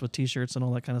 of course, with T-shirts and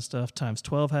all that kind of stuff. Times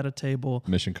 12 had a table.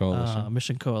 Mission Coalition.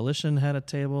 Mission Coalition had a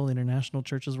table. International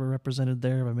churches were represented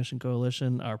there by Mission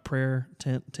Coalition. Our prayer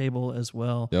tent table as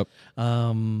well. Yep.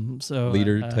 So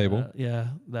Leader table. Yeah,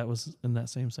 that was in that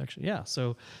same section. Yeah.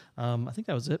 So I think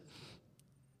that was it.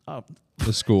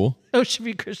 The school. Ocean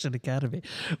View Christian Academy.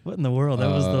 What in the world? That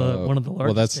was one of the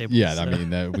largest tables. Yeah, so. I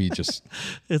mean, we just...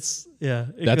 That's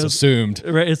assumed.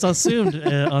 Right, it's assumed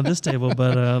on this table,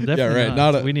 but definitely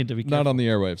not. We need to be careful. Not on the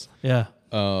airwaves. Yeah.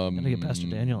 Got to get Pastor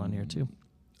Daniel on here, too.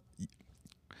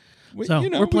 We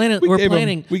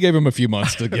planning. gave him a few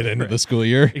months to get into the school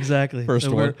year. Exactly. First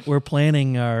so one. We're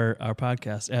planning our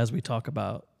podcast as we talk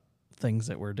about things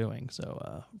that we're doing.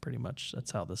 So pretty much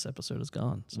that's how this episode has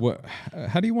gone. So.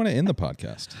 How do you want to end the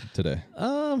podcast today?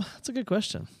 That's a good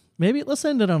question. Maybe let's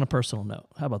end it on a personal note.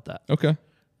 How about that? Okay.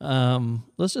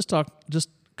 Let's just talk just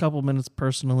a couple minutes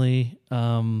personally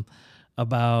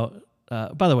about.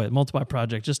 By the way, Multiply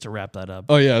Project. Just to wrap that up.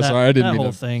 Oh yeah, sorry, I didn't mean that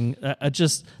whole thing.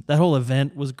 That whole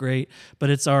event was great,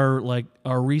 but it's our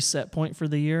reset point for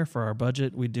the year for our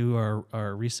budget. We do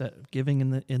our reset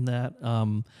giving in that.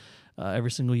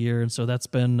 every single year, and so that's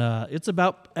been it's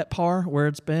about at par where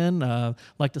it's been.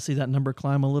 Like to see that number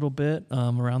climb a little bit,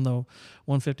 around the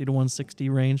 150 to 160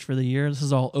 range for the year. This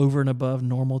is all over and above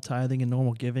normal tithing and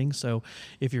normal giving. So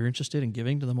if you're interested in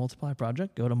giving to the Multiply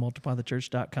Project, go to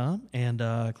multiplythechurch.com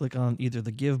and click on either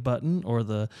the give button or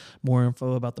the more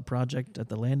info about the project at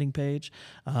the landing page,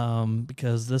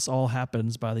 because this all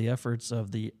happens by the efforts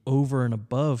of the over and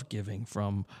above giving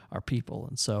from our people.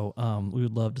 And so we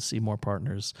would love to see more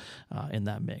partners in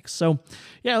that mix. So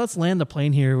yeah, let's land the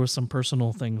plane here with some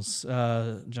personal things.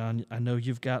 John, I know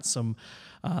you've got some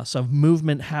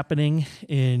movement happening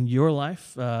in your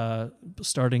life,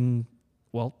 starting,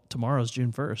 well, tomorrow's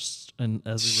June 1st, and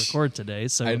as we record today,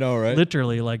 so I know, right?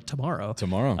 Literally like tomorrow.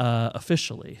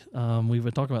 Officially. We've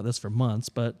been talking about this for months,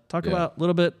 but talk about a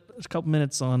little bit, a couple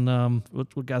minutes on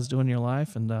what God's doing in your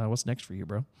life and what's next for you,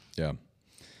 bro. Yeah.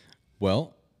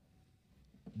 Well,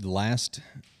 last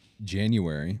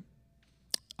January,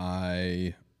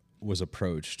 I was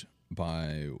approached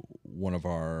by one of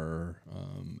our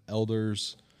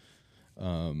elders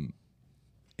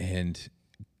and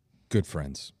good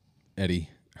friends, Eddie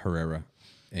Herrera,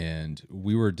 and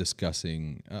we were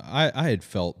discussing. I had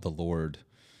felt the Lord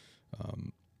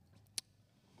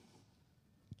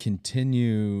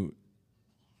continue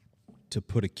to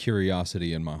put a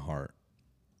curiosity in my heart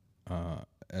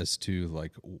as to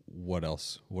like, what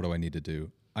else? What do I need to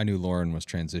do? I knew Lauren was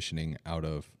transitioning out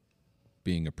of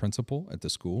being a principal at the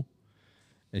school,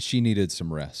 and she needed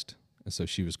some rest, and so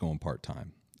she was going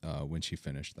part-time when she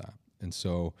finished that. And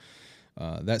so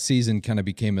that season kind of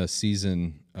became a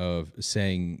season of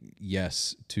saying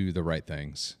yes to the right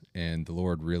things, and the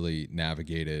Lord really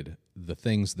navigated the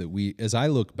things that as I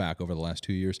look back over the last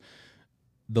 2 years,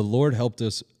 the Lord helped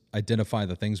us identify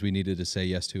the things we needed to say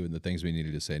yes to and the things we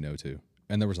needed to say no to.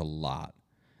 And there was a lot,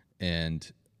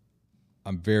 and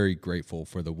I'm very grateful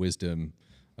for the wisdom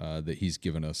that he's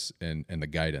given us and the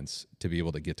guidance to be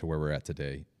able to get to where we're at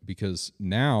today. Because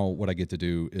now what I get to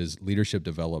do is leadership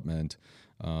development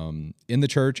in the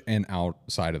church and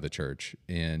outside of the church.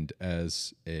 And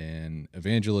as an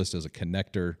evangelist, as a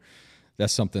connector,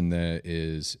 that's something that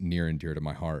is near and dear to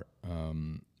my heart.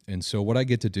 And so what I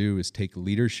get to do is take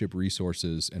leadership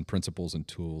resources and principles and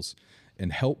tools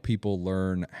and help people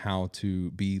learn how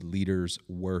to be leaders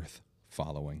worth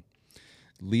following.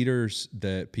 Leaders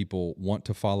that people want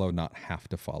to follow, not have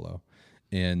to follow.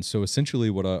 And so essentially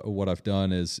what I've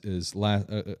done is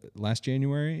last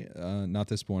January, not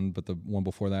this one, but the one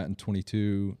before that in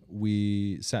 22,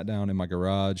 we sat down in my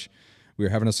garage. We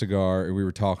were having a cigar and we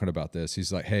were talking about this.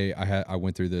 He's like, hey, I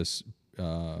went through this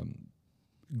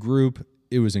group.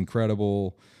 It was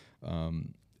incredible.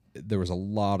 There was a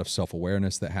lot of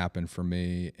self-awareness that happened for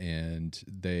me, and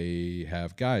they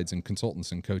have guides and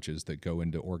consultants and coaches that go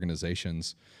into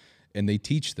organizations, and they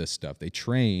teach this stuff. They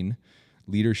train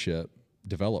leadership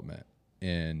development.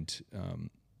 And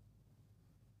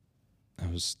I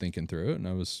was thinking through it, and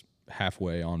I was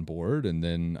halfway on board, and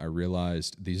then I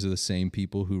realized these are the same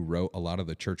people who wrote a lot of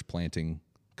the church planting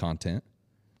content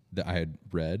that I had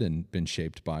read and been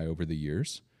shaped by over the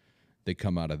years. They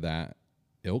come out of that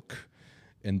ilk.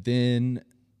 And then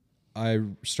I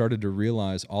started to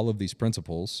realize all of these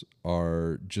principles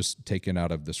are just taken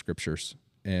out of the scriptures,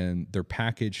 and they're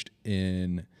packaged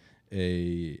in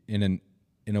a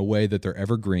way that they're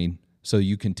evergreen, so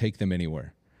you can take them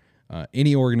anywhere,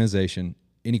 any organization,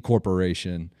 any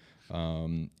corporation,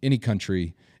 any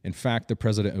country. In fact, the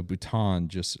president of Bhutan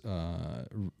just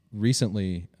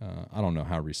recently, I don't know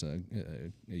how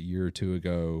recent, a year or two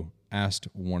ago, asked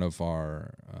one of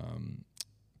our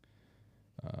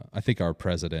I think our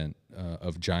president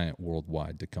of Giant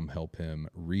Worldwide to come help him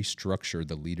restructure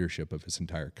the leadership of his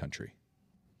entire country.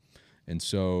 And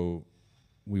so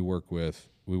we work with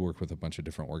a bunch of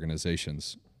different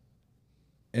organizations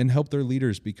and help their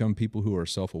leaders become people who are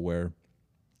self-aware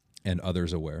and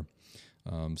others aware,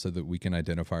 so that we can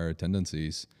identify our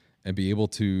tendencies and be able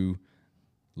to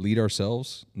lead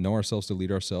ourselves, know ourselves to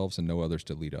lead ourselves, and know others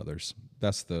to lead others.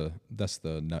 That's the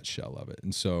nutshell of it.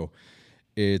 And so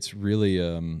it's really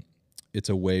it's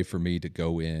a way for me to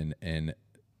go in and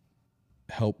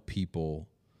help people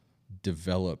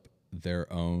develop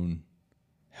their own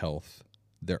health,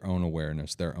 their own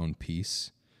awareness, their own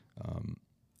peace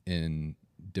in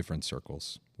different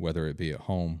circles, whether it be at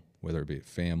home, whether it be at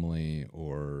family,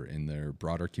 or in their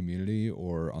broader community,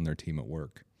 or on their team at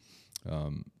work.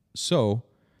 So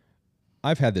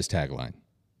I've had this tagline.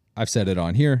 I've said it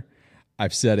on here.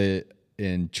 I've said it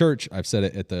in church. I've said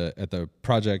it at the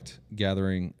project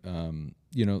gathering,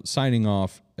 signing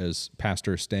off as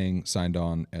pastor, staying signed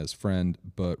on as friend.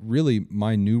 But really,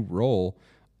 my new role,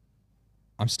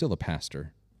 I'm still a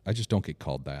pastor. I just don't get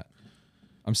called that.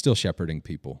 I'm still shepherding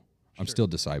people. I'm still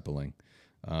discipling.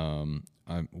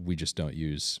 We just don't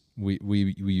use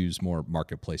we use more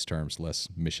marketplace terms, less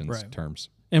missions terms.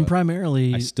 And But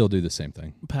primarily I still do the same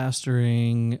thing.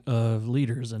 pastoring of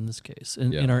leaders in this case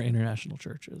in our international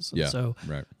churches. And Yeah, so,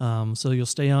 right. so you'll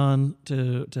stay on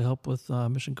to help with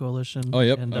Mission Coalition. Oh,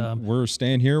 yep. And We're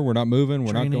staying here. We're not moving.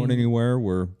 We're not going training- anywhere.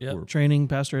 We're training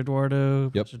Pastor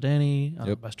Eduardo, Yep. Pastor Danny,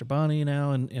 Yep. Pastor Bonnie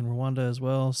now in Rwanda as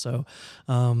well. So,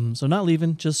 so not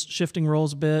leaving, just shifting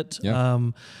roles a bit.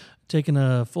 Yeah. Taking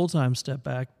a full-time step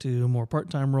back to a more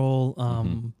part-time role,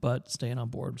 but staying on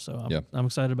board. So I'm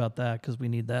excited about that because we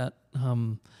need that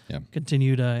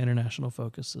continued international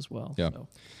focus as well. Yeah. So.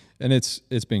 And it's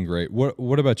been great.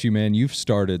 What about you, man? You've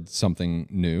started something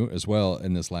new as well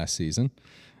in this last season.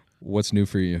 What's new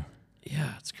for you?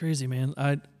 Yeah, it's crazy, man.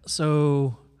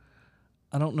 So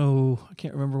I don't know. I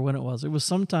can't remember when it was. It was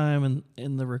sometime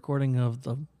in the recording of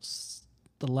the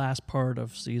last part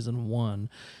of season 1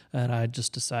 that I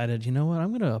just decided, you know what, I'm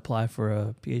going to apply for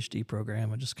a PhD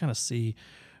program and just kind of see,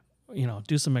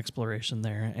 do some exploration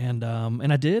there. And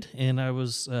I did, and I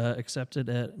was accepted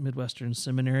at Midwestern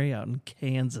Seminary out in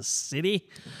Kansas City.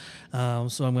 So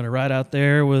I'm going to ride out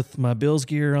there with my Bills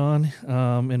gear on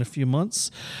in a few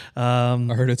months. I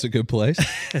heard it's a good place.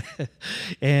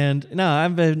 And no,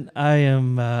 I've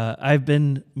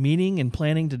been meaning and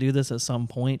planning to do this at some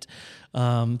point.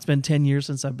 It's been 10 years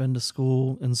since I've been to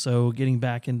school, and so getting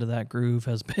back into that groove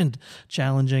has been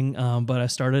challenging. But I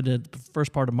started at the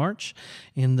first part of March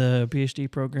in the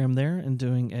PhD program there and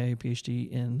doing a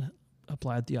PhD in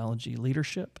applied theology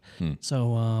leadership.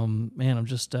 So, man, I'm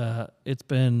just, it's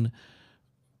been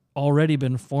already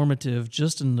been formative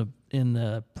just in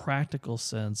the practical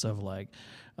sense of like,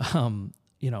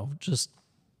 just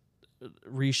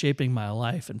reshaping my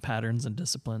life and patterns and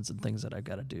disciplines and things that I've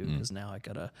got to do because now I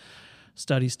got to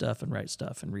study stuff and write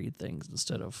stuff and read things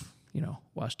instead of,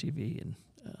 watch TV and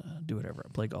do whatever,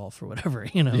 play golf or whatever,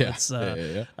 it's,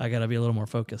 I got to be a little more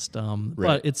focused.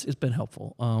 But it's been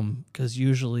helpful because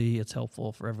usually it's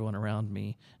helpful for everyone around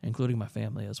me, including my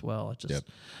family as well. I just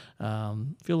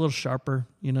feel a little sharper,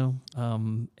 and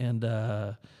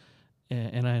I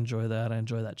enjoy that. I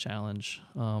enjoy that challenge.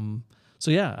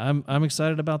 So yeah, I'm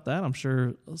excited about that. I'm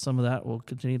sure some of that will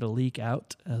continue to leak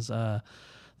out as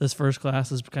this first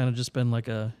class has kind of just been like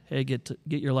a, hey, get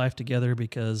your life together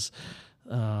because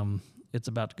it's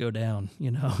about to go down,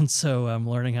 And so I'm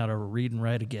learning how to read and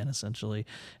write again, essentially,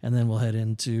 and then we'll head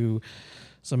into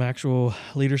some actual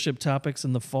leadership topics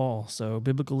in the fall. So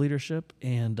biblical leadership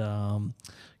and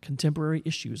contemporary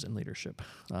issues in leadership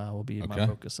will be my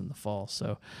focus in the fall.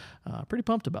 So pretty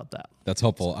pumped about that. That's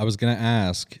helpful. I was going to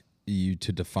ask you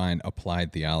to define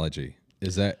applied theology.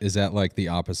 Is that like the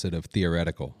opposite of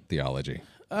theoretical theology?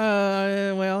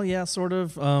 Well, yeah, sort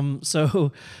of.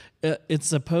 So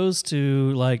it's opposed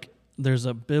to like there's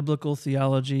a biblical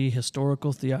theology,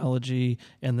 historical theology,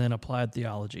 and then applied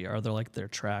theology are their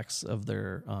tracks of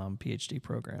their PhD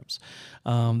programs.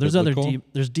 There's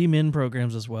there's DMin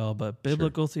programs as well, but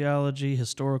biblical theology,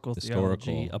 historical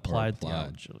theology, applied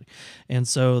theology. And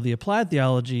so the applied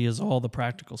theology is all the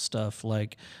practical stuff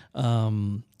like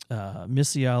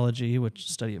missiology, which is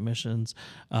study of missions,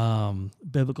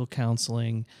 biblical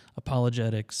counseling,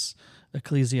 apologetics,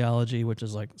 ecclesiology, which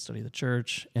is like study of the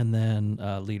church, and then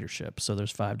leadership. So there's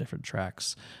 5 different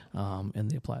tracks in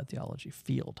the applied theology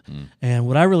field. And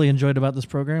what I really enjoyed about this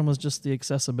program was just the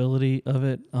accessibility of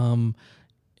it.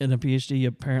 In a PhD,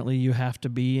 apparently you have to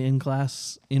be in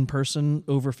class in person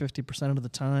over 50% of the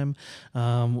time.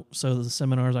 So the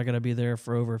seminars, I got to be there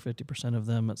for over 50% of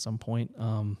them at some point.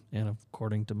 And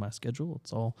according to my schedule,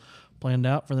 it's all planned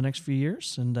out for the next few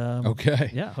years. And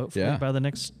yeah, hopefully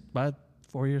by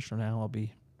 4 years from now, I'll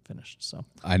be finished. So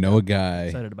I know a guy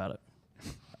excited about it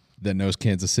that knows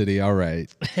Kansas City all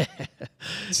right.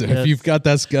 So if you've got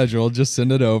that schedule, just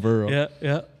send it over.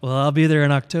 Yeah. Well, I'll be there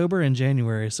in October and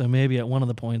January, so maybe at one of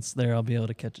the points there, I'll be able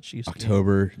to catch a Chiefs game.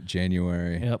 October,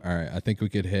 January. Yep. All right. I think we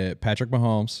could hit Patrick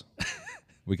Mahomes.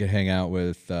 We could hang out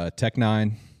with Tech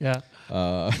Nine. Yeah.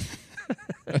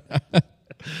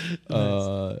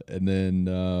 And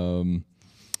then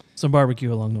some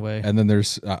barbecue along the way. And then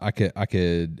there's I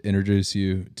could introduce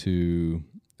you to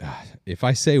if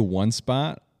I say one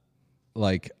spot,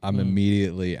 like I'm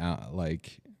immediately out,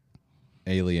 like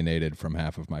alienated from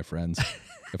half of my friends.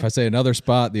 If I say another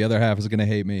spot, the other half is going to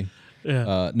hate me.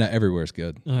 Yeah. No, everywhere's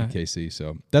good in KC.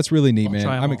 So that's really neat, man.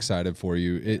 I'm all. excited for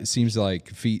you. It seems like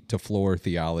feet to floor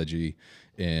theology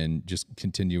and just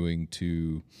continuing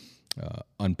to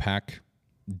unpack,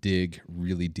 dig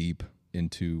really deep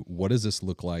into what does this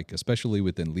look like, especially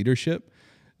within leadership,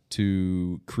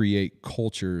 to create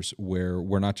cultures where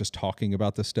we're not just talking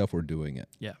about this stuff, we're doing it.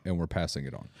 Yeah. And we're passing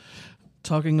it on.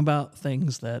 Talking about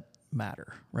things that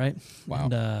matter, right? Wow.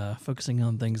 And focusing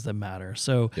on things that matter.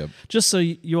 So Yep. just so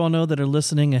you all know that are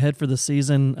listening ahead for the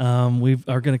season, we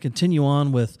are going to continue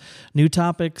on with new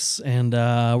topics, and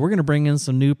we're going to bring in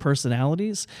some new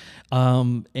personalities.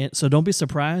 And so don't be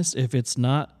surprised if it's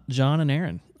not John and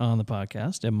Aaron on the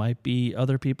podcast. It might be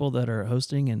other people that are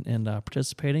hosting and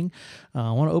participating.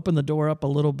 I want to open the door up a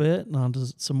little bit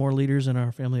to some more leaders in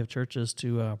our family of churches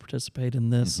to participate in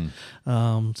this.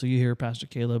 So you hear Pastor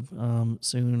Caleb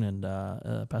soon, and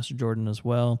Pastor Jordan as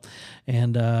well.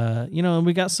 And,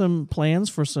 we got some plans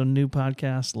for some new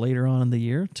podcasts later on in the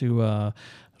year to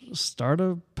start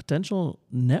a potential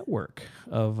network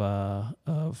of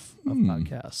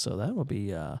podcasts. So that will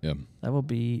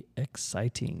be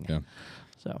exciting. Yeah.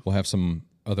 So We'll have some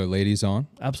other ladies on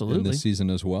in absolutely. this season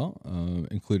as well,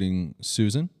 including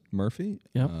Susan Murphy.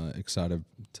 Yep. Excited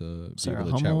to Sarah be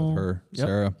able to chat Hummel. with her. Yep.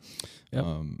 Sarah. Yep.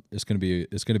 It's gonna be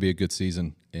a good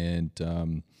season,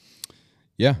 and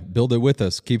build it with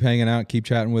us. Keep hanging out. Keep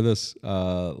chatting with us.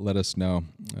 Let us know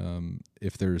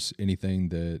if there's anything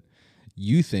that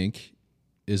you think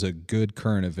is a good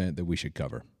current event that we should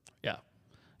cover.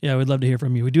 Yeah, we'd love to hear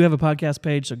from you. We do have a podcast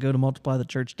page, so go to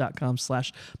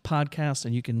multiplythechurch.com/podcast,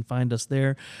 and you can find us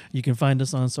there. You can find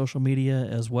us on social media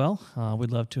as well.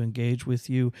 We'd love to engage with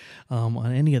you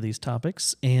on any of these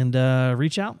topics, and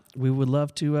reach out. We would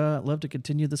love to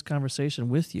continue this conversation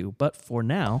with you. But for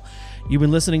now, you've been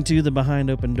listening to the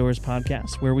Behind Open Doors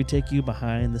podcast, where we take you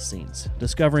behind the scenes,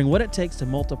 discovering what it takes to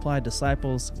multiply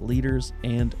disciples, leaders,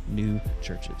 and new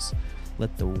churches.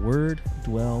 Let the word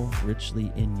dwell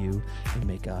richly in you, and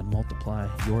may God multiply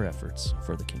your efforts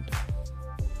for the kingdom.